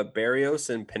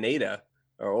 Barrios, and Pineda.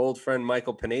 Our old friend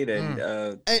Michael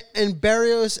Pineda and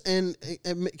Barrios and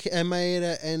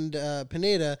Maeda and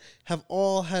Pineda have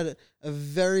all had a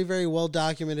very, very well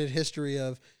documented history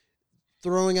of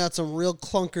throwing out some real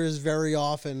clunkers very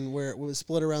often where it was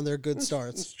split around their good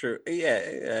starts. It's true. Yeah,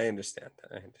 I understand.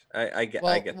 I get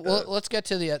that. Well, let's get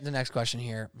to the next question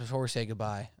here before we say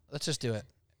goodbye. Let's just do it.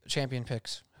 Champion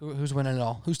picks. Who's winning it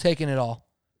all? Who's taking it all?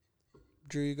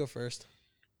 Drew, you go first.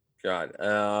 God.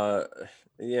 I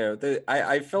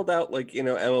filled out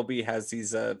MLB has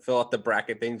these fill out the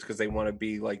bracket things because they want to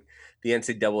be like the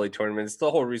NCAA tournament. It's the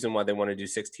whole reason why they want to do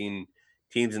 16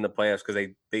 teams in the playoffs because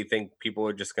they think people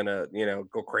are just gonna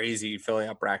go crazy filling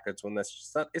out brackets when that's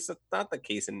just not the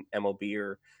case in MLB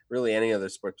or really any other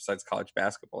sport besides college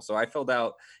basketball. So I filled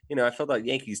out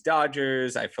Yankees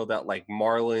Dodgers, I filled out like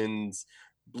Marlins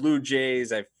Blue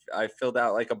Jays, I filled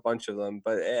out like a bunch of them,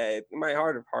 but in my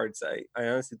heart of hearts I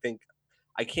honestly think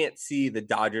I can't see the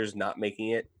Dodgers not making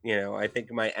it. I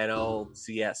think my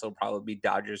NLCS will probably be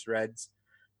Dodgers Reds.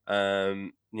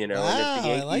 And if the Wow,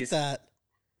 Yankees, I like that.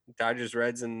 Dodgers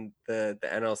Reds and the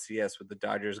NLCS with the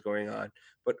Dodgers going on,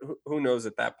 but who knows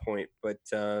at that point? But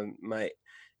and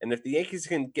if the Yankees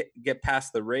can get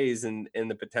past the Rays and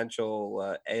the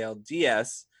potential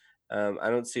ALDS, I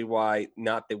don't see why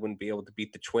not they wouldn't be able to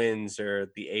beat the Twins or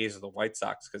the A's or the White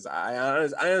Sox because I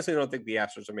honestly don't think the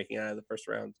Astros are making it out of the first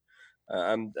round.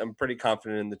 I'm pretty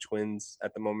confident in the Twins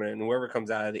at the moment, and whoever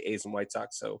comes out of the A's and White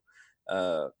Sox. So,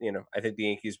 I think the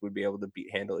Yankees would be able to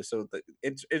beat handily. So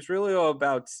it's really all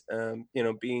about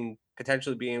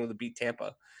potentially being able to beat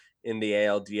Tampa in the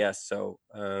ALDS. So,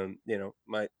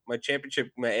 my championship,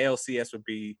 my ALCS would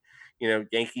be,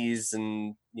 Yankees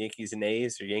and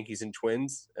A's or Yankees and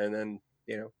Twins, and then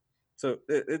so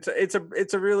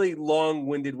it's a really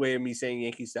long-winded way of me saying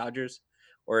Yankees Dodgers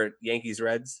or Yankees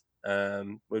Reds.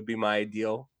 Would be my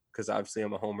ideal because obviously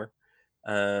I'm a homer.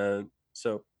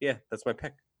 So yeah, that's my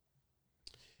pick.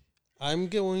 I'm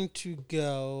going to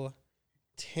go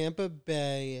Tampa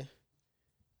Bay.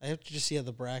 I have to just see how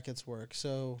the brackets work.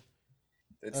 So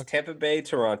it's Tampa Bay,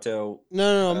 Toronto.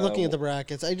 No, I'm looking at the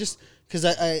brackets. I just because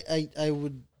I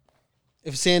would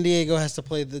if San Diego has to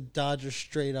play the Dodgers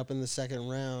straight up in the second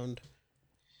round.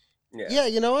 Yeah,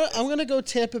 you know what? I'm gonna go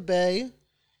Tampa Bay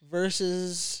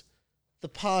versus the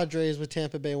Padres with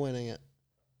Tampa Bay winning it.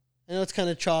 I know it's kind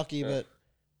of chalky, but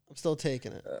I'm still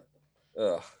taking it.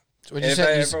 So would you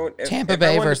say Tampa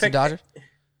Bay versus the Dodgers?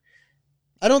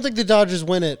 I don't think the Dodgers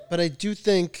win it, but I do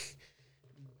think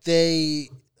they,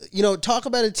 talk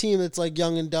about a team that's like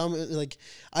young and dumb. Like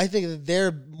I think that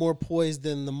they're more poised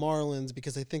than the Marlins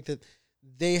because I think that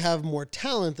they have more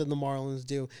talent than the Marlins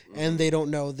do, and they don't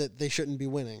know that they shouldn't be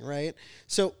winning, right?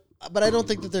 So. But I don't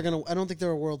think that I don't think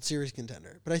they're a World Series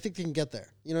contender. But I think they can get there.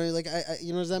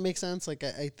 Does that make sense? Like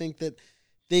I think that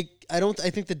I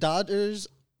think the Dodgers,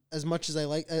 as much as I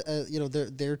like,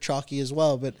 they're chalky as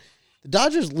well. But the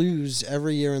Dodgers lose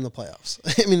every year in the playoffs.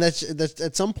 I mean, that's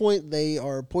at some point they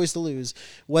are poised to lose,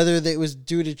 whether it was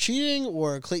due to cheating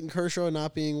or Clayton Kershaw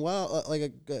not being well,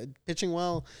 pitching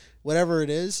well, whatever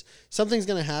it is. Something's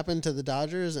going to happen to the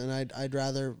Dodgers, and I'd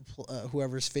rather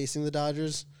whoever's facing the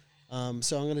Dodgers.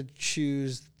 So I'm going to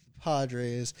choose the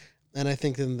Padres, and I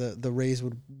think then the Rays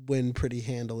would win pretty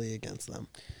handily against them.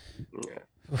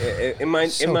 Yeah. In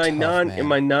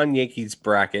my non-Yankees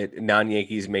bracket,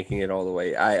 non-Yankees making it all the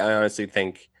way, I honestly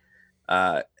think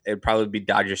it'd probably be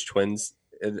Dodgers Twins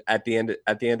at the end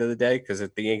of the day because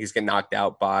if the Yankees get knocked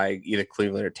out by either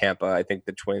Cleveland or Tampa, I think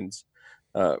the Twins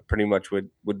pretty much would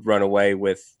run away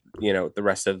with the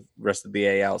rest of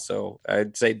the AL. So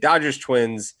I'd say Dodgers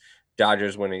Twins.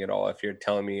 Dodgers winning it all if you're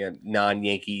telling me a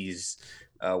non-Yankees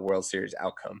World Series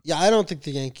outcome. Yeah, I don't think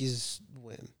the Yankees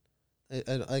win.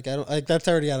 I don't that's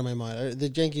already out of my mind. The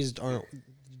Yankees aren't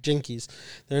Jinkies.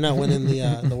 They're not winning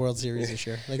the World Series this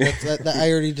year. Like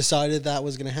I already decided that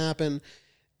was going to happen.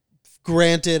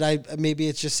 Granted, maybe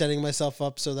it's just setting myself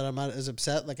up so that I'm not as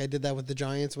upset. Like I did that with the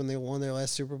Giants when they won their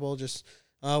last Super Bowl. Just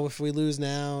if we lose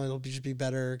now, it'll just be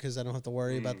better because I don't have to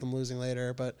worry about them losing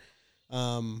later. But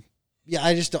yeah,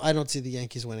 I don't see the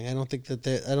Yankees winning. I don't think that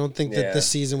this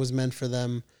season was meant for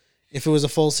them. If it was a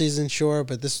full season, sure,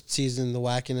 but this season, the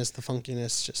wackiness, the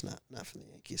funkiness, just not for the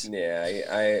Yankees.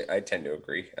 Yeah, I tend to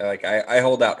agree. Like I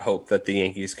hold out hope that the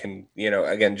Yankees can,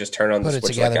 again, just turn on the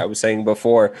switch like I was saying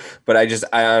before. But I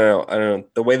don't know.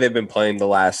 The way they've been playing the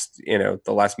last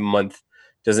month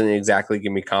doesn't exactly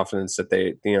give me confidence that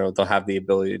they'll have the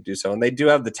ability to do so, and they do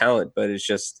have the talent. But it's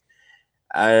just,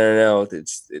 I don't know.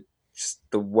 It's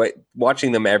the way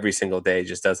watching them every single day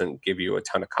just doesn't give you a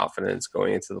ton of confidence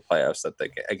going into the playoffs that they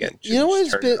again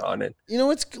just turn it on it.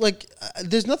 It's like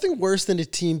there's nothing worse than a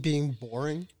team being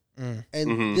boring,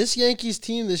 and this Yankees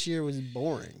team this year was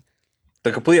boring.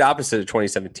 The complete opposite of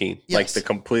 2017. Yes.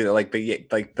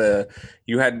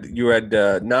 You had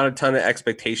not a ton of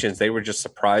expectations. They were just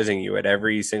surprising you at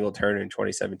every single turn in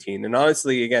 2017. And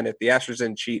honestly, again, if the Astros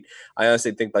didn't cheat, I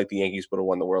honestly think the Yankees would have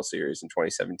won the World Series in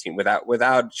 2017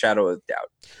 without shadow of doubt.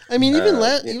 I mean, even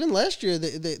last year,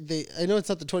 they I know it's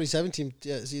not the 2017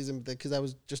 season because that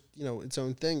was just its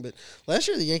own thing. But last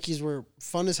year, the Yankees were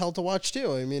fun as hell to watch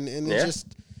too. I mean, and it's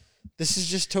just. This is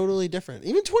just totally different.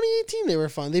 Even 2018, they were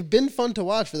fun. They've been fun to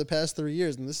watch for the past 3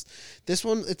 years, and this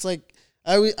one, it's like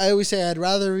I always say I'd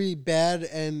rather be bad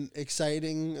and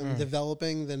exciting and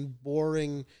developing than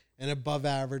boring and above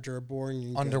average or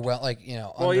boring and good. Well, because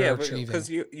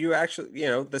underachieving. you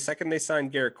actually, the second they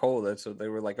signed Garrett Cole, that's what they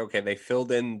were like. Okay, they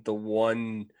filled in the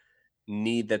one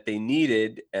need that they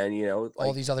needed, and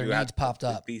All these other needs popped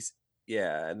up.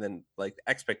 And then like the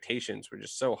expectations were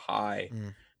just so high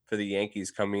for the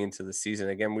Yankees coming into the season.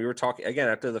 Again, we were talking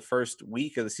after the first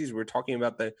week of the season. We were talking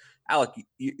about Alec.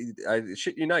 I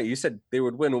shit you not. You said they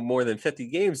would win more than 50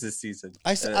 games this season.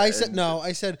 I said I said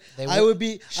I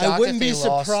wouldn't be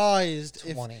surprised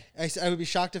if I would be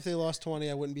shocked if they lost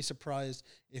 20. I wouldn't be surprised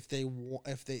if they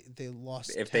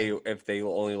lost. If 10. they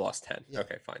only lost 10. Yeah.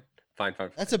 Okay, fine.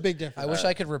 That's a big difference. I wish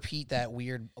I could repeat that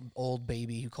weird old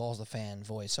baby who calls the fan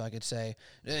voice, so I could say,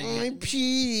 "I'm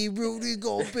P. Rudy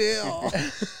Gobert."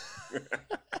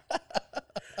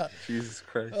 Jesus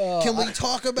Christ! Can we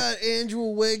talk about Andrew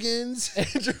Wiggins?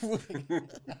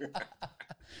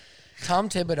 Tom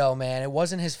Thibodeau, man, it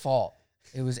wasn't his fault.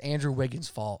 It was Andrew Wiggins'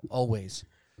 fault, always.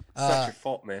 It's not your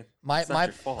fault, man. It's not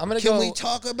your fault. Can we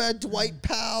talk about Dwight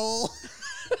Powell?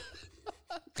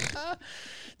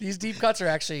 These deep cuts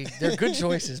are they're good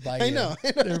choices by you. I know.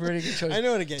 They're pretty good choices. I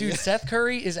know what again. Dude, Seth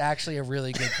Curry is actually a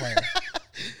really good player.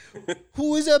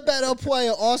 Who is a better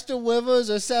player, Austin Rivers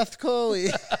or Seth Curry?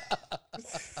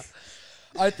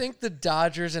 I think the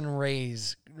Dodgers and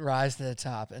Rays rise to the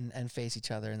top and face each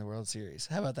other in the World Series.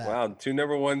 How about that? Wow, 2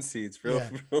 number 1 seeds.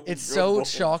 It's so bold.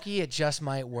 Chalky, it just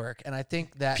might work. And I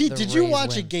think that Pete, did you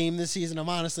watch a game this season? I'm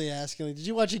honestly asking. Did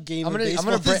you watch a game of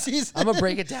baseball this season? I'm going to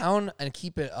break it down and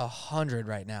keep it 100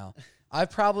 right now.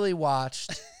 I've probably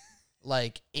watched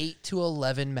like 8 to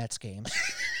 11 Mets games.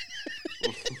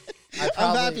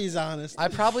 I'm happy he's honest. I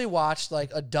probably watched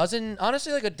like a dozen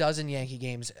Yankee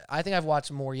games. I think I've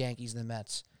watched more Yankees than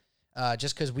Mets.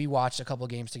 Just because we watched a couple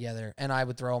games together, and I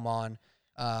would throw them on.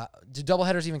 Do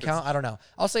doubleheaders even count? I don't know.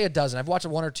 I'll say a dozen. I've watched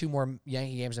 1 or 2 more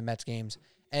Yankee games than Mets games.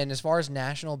 And as far as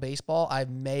national baseball, I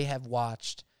may have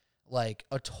watched like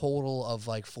a total of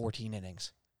like 14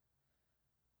 innings.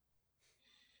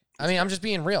 I mean, I'm just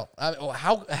being real.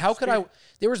 How could I?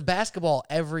 There was basketball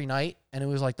every night, and it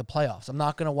was like the playoffs. I'm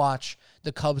not going to watch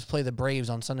the Cubs play the Braves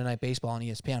on Sunday Night Baseball on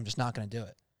ESPN. I'm just not going to do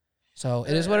it. So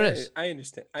it is what it is. I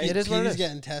understand. It is what it is. He's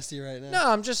getting testy right now. No,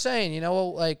 I'm just saying,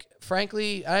 like,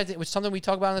 frankly, I think it was something we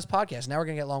talk about on this podcast. Now we're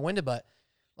going to get long-winded, but,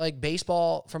 like,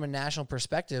 baseball from a national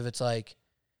perspective, it's like,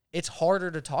 it's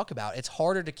harder to talk about. It's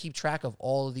harder to keep track of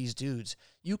all of these dudes.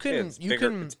 It's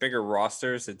bigger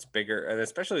rosters. It's bigger, and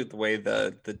especially the way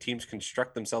the teams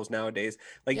construct themselves nowadays.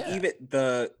 Like, even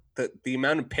the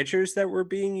amount of pitchers that were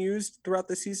being used throughout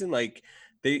the season, like,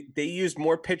 they used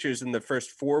more pitchers in the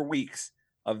first 4 weeks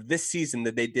of this season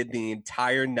that they did the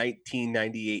entire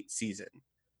 1998 season.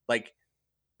 Like,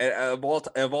 of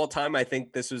all time, I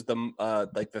think this was the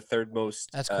the third most.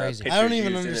 That's crazy. I don't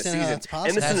even understand how that's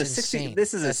possible. And that's insane.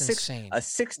 This is insane. a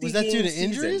 60. Was that due to season.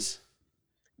 injuries?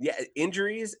 Yeah,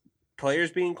 injuries, players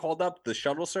being called up, the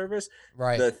shuttle service.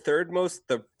 Right. The third most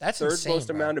insane,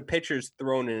 amount of pitchers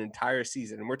thrown in an entire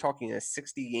season, and we're talking a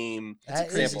 60-game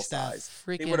sample size.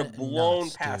 They would have blown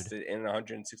past it in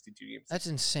 162 games. That's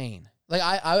insane. Like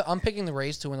I'm picking the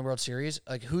Rays to win the World Series.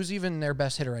 Like, who's even their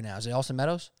best hitter right now? Is it Austin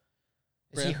Meadows?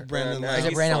 Brandon Lau. Is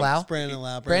it Brandon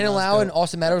Lau? Brandon Lau and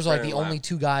Austin Meadows are like the only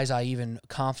 2 guys I even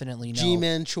confidently know.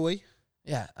 G-Man Choi.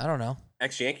 Yeah, I don't know.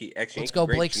 Ex-Yankee. Let's go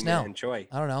Blake Snell. Choi.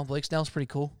 I don't know. Blake Snell's pretty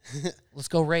cool. Let's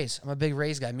go Rays. I'm a big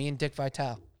Rays guy. Me and Dick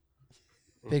Vitale.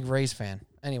 Big Rays fan.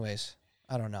 Anyways,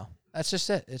 I don't know. That's just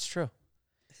it. It's true.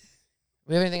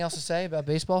 We have anything else to say about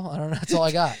baseball? I don't know. That's all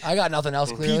I got. I got nothing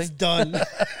else, clearly. Pete's done.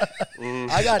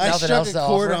 I got nothing else to offer. I struck a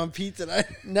chord on Pete tonight.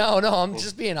 No, I'm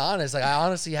just being honest. Like, I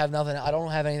honestly have nothing. I don't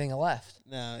have anything left.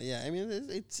 No, yeah. I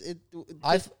mean,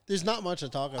 there's not much to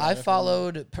talk about.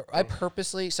 I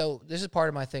purposely, so this is part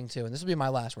of my thing too, and this will be my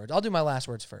last words. I'll do my last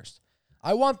words first.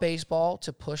 I want baseball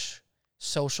to push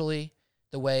socially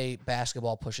the way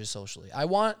basketball pushes socially. I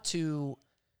want to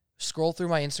scroll through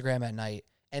my Instagram at night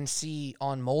and see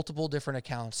on multiple different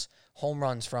accounts home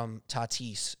runs from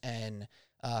Tatis and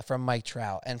from Mike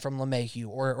Trout and from LeMahieu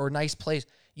or nice plays.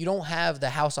 You don't have the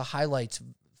House of Highlights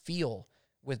feel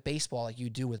with baseball like you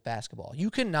do with basketball.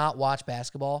 You cannot watch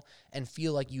basketball and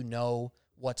feel like you know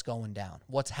what's going down,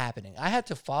 what's happening. I had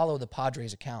to follow the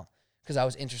Padres account because I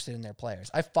was interested in their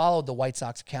players. I followed the White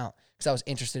Sox account because I was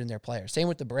interested in their players. Same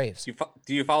with the Braves.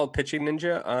 Do you follow Pitching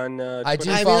Ninja on Twitter? I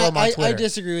do follow him on Twitter. I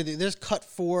disagree with you. There's Cut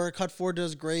 4. Cut 4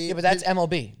 does great. Yeah, but that's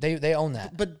MLB. They own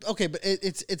that. But okay, but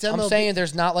it's MLB. I'm saying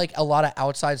there's not like a lot of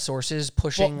outside sources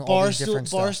pushing all these different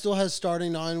stuff. Barstool has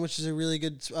Starting 9, which is a really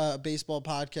good baseball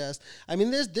podcast. I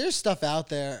mean, there's stuff out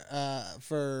there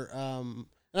for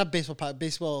not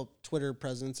baseball Twitter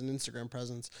presence and Instagram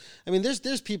presence. I mean,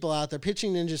 there's people out there.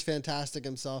 Pitching Ninja's fantastic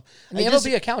himself. And the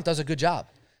MLB account does a good job.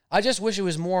 I just wish it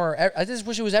was more. I just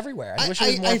wish it was everywhere. I wish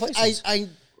it was more places.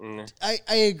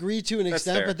 I agree to an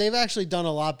extent, fair. but they've actually done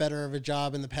a lot better of a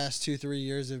job in the past 2-3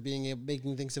 years of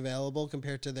making things available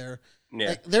compared to their. Yeah,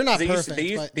 like, they're not they perfect.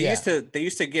 They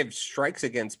used to give strikes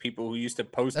against people who used to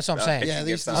post. That's what I'm saying. Yeah, they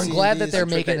used to I'm see glad that these- they're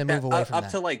making the move away from up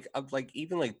that. to like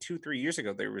even like 2-3 years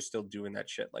ago, they were still doing that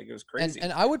shit. Like it was crazy.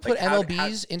 And I would put Like, how-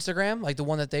 MLB's Instagram, like the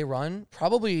one that they run,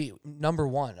 probably number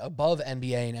one above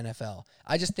NBA and NFL.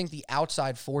 I just think the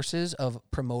outside forces of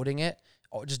promoting it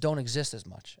just don't exist as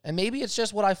much. And maybe it's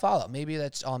just what I follow. Maybe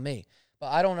that's on me. But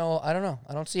I don't know. I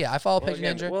don't see it. I follow Pitching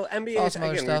Ninja. Well, follow NBA some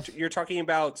other again. stuff. You're talking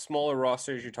about smaller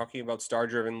rosters. You're talking about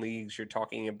star-driven leagues. You're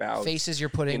talking about Faces you're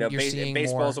putting. You're seeing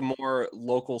baseball's more. a more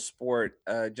local sport,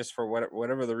 just for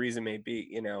whatever the reason may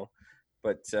be.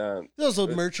 But There's also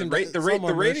merchandise. the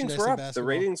ratings were up. The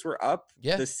ratings were up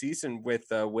Yeah. this season with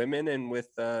women and with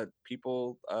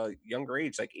people younger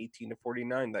age, like 18 to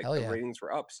 49. Like Hell the yeah. ratings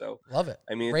were up. So Love it.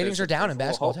 I mean, Ratings are down in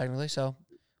there's a little basketball hope. technically. So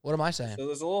what am I saying? So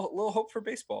there's a little hope for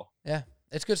baseball. Yeah,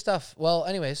 it's good stuff. Well,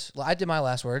 anyways, I did my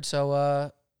last word.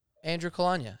 So Andrew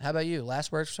Kalanya, how about you?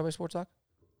 Last words for Subway Sports Talk?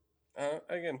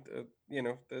 Again,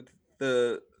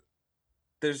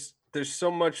 there's so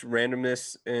much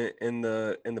randomness in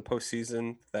the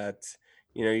postseason that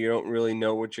you don't really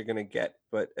know what you're gonna get.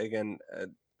 But again,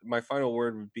 my final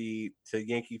word would be to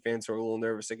Yankee fans who are a little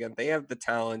nervous. Again, they have the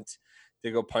talent to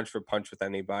go punch for punch with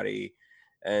anybody,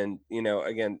 and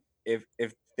again, if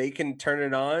they can turn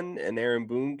it on and Aaron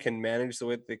Boone can manage the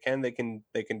way they can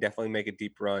definitely make a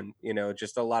deep run.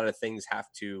 Just a lot of things have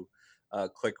to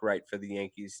click right for the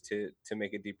Yankees to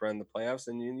make a deep run in the playoffs,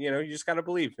 and you just got to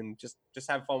believe and just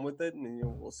have fun with it, and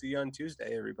we'll see you on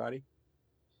Tuesday, everybody.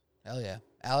 Hell yeah.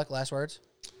 Alec, last words?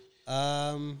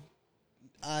 I'm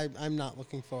not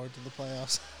looking forward to the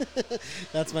playoffs.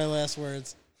 That's my last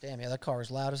words. Damn, yeah, that car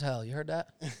is loud as hell. You heard that?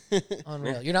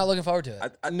 Unreal. You're not looking forward to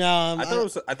it. No, I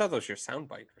thought that was your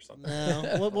soundbite or something.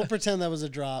 No, we'll pretend that was a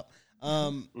drop.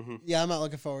 Yeah, I'm not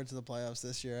looking forward to the playoffs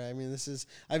this year. I mean,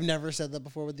 I've never said that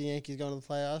before with the Yankees going to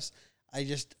the playoffs.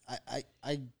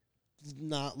 I'm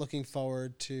not looking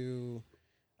forward to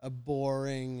a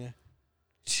boring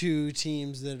two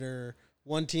teams that are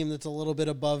one team that's a little bit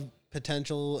above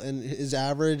potential and is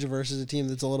average versus a team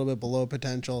that's a little bit below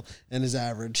potential and is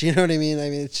average. You know what I mean? I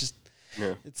mean, it's just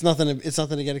it's nothing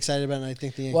to get excited about, and I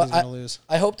think the Yankees are going to lose.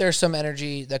 I hope there's some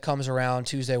energy that comes around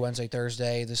Tuesday, Wednesday,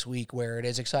 Thursday this week where it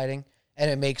is exciting and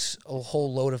it makes a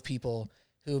whole load of people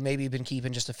who maybe been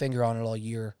keeping just a finger on it all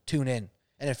year tune in,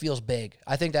 and it feels big.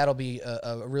 I think that'll be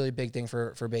a really big thing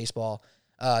for baseball.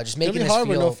 Just making It'll be this hard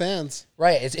feel with no fans.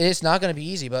 Right. It's not going to be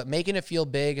easy, but making it feel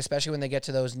big, especially when they get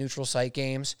to those neutral site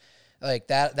games, like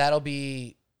that'll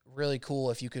be really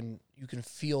cool if you can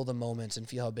feel the moments and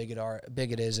feel how big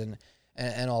it is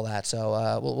and all that.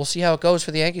 So we'll see how it goes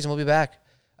for the Yankees, and we'll be back.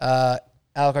 Alec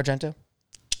Argento,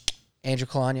 Andrew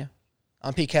Kalanya,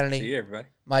 I'm Pete Kennedy. See you, everybody.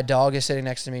 My dog is sitting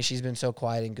next to me. She's been so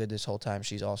quiet and good this whole time.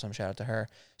 She's awesome. Shout out to her.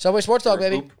 Subway Sports Talk,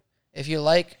 baby. Boop. If you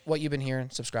like what you've been hearing,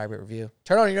 subscribe, rate, review.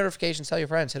 Turn on your notifications. Tell your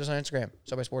friends. Hit us on Instagram,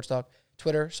 Subway Sports Talk.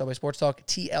 Twitter, Subway Sports Talk,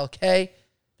 TLK.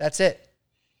 That's it.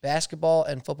 Basketball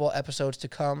and football episodes to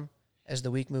come as the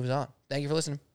week moves on. Thank you for listening.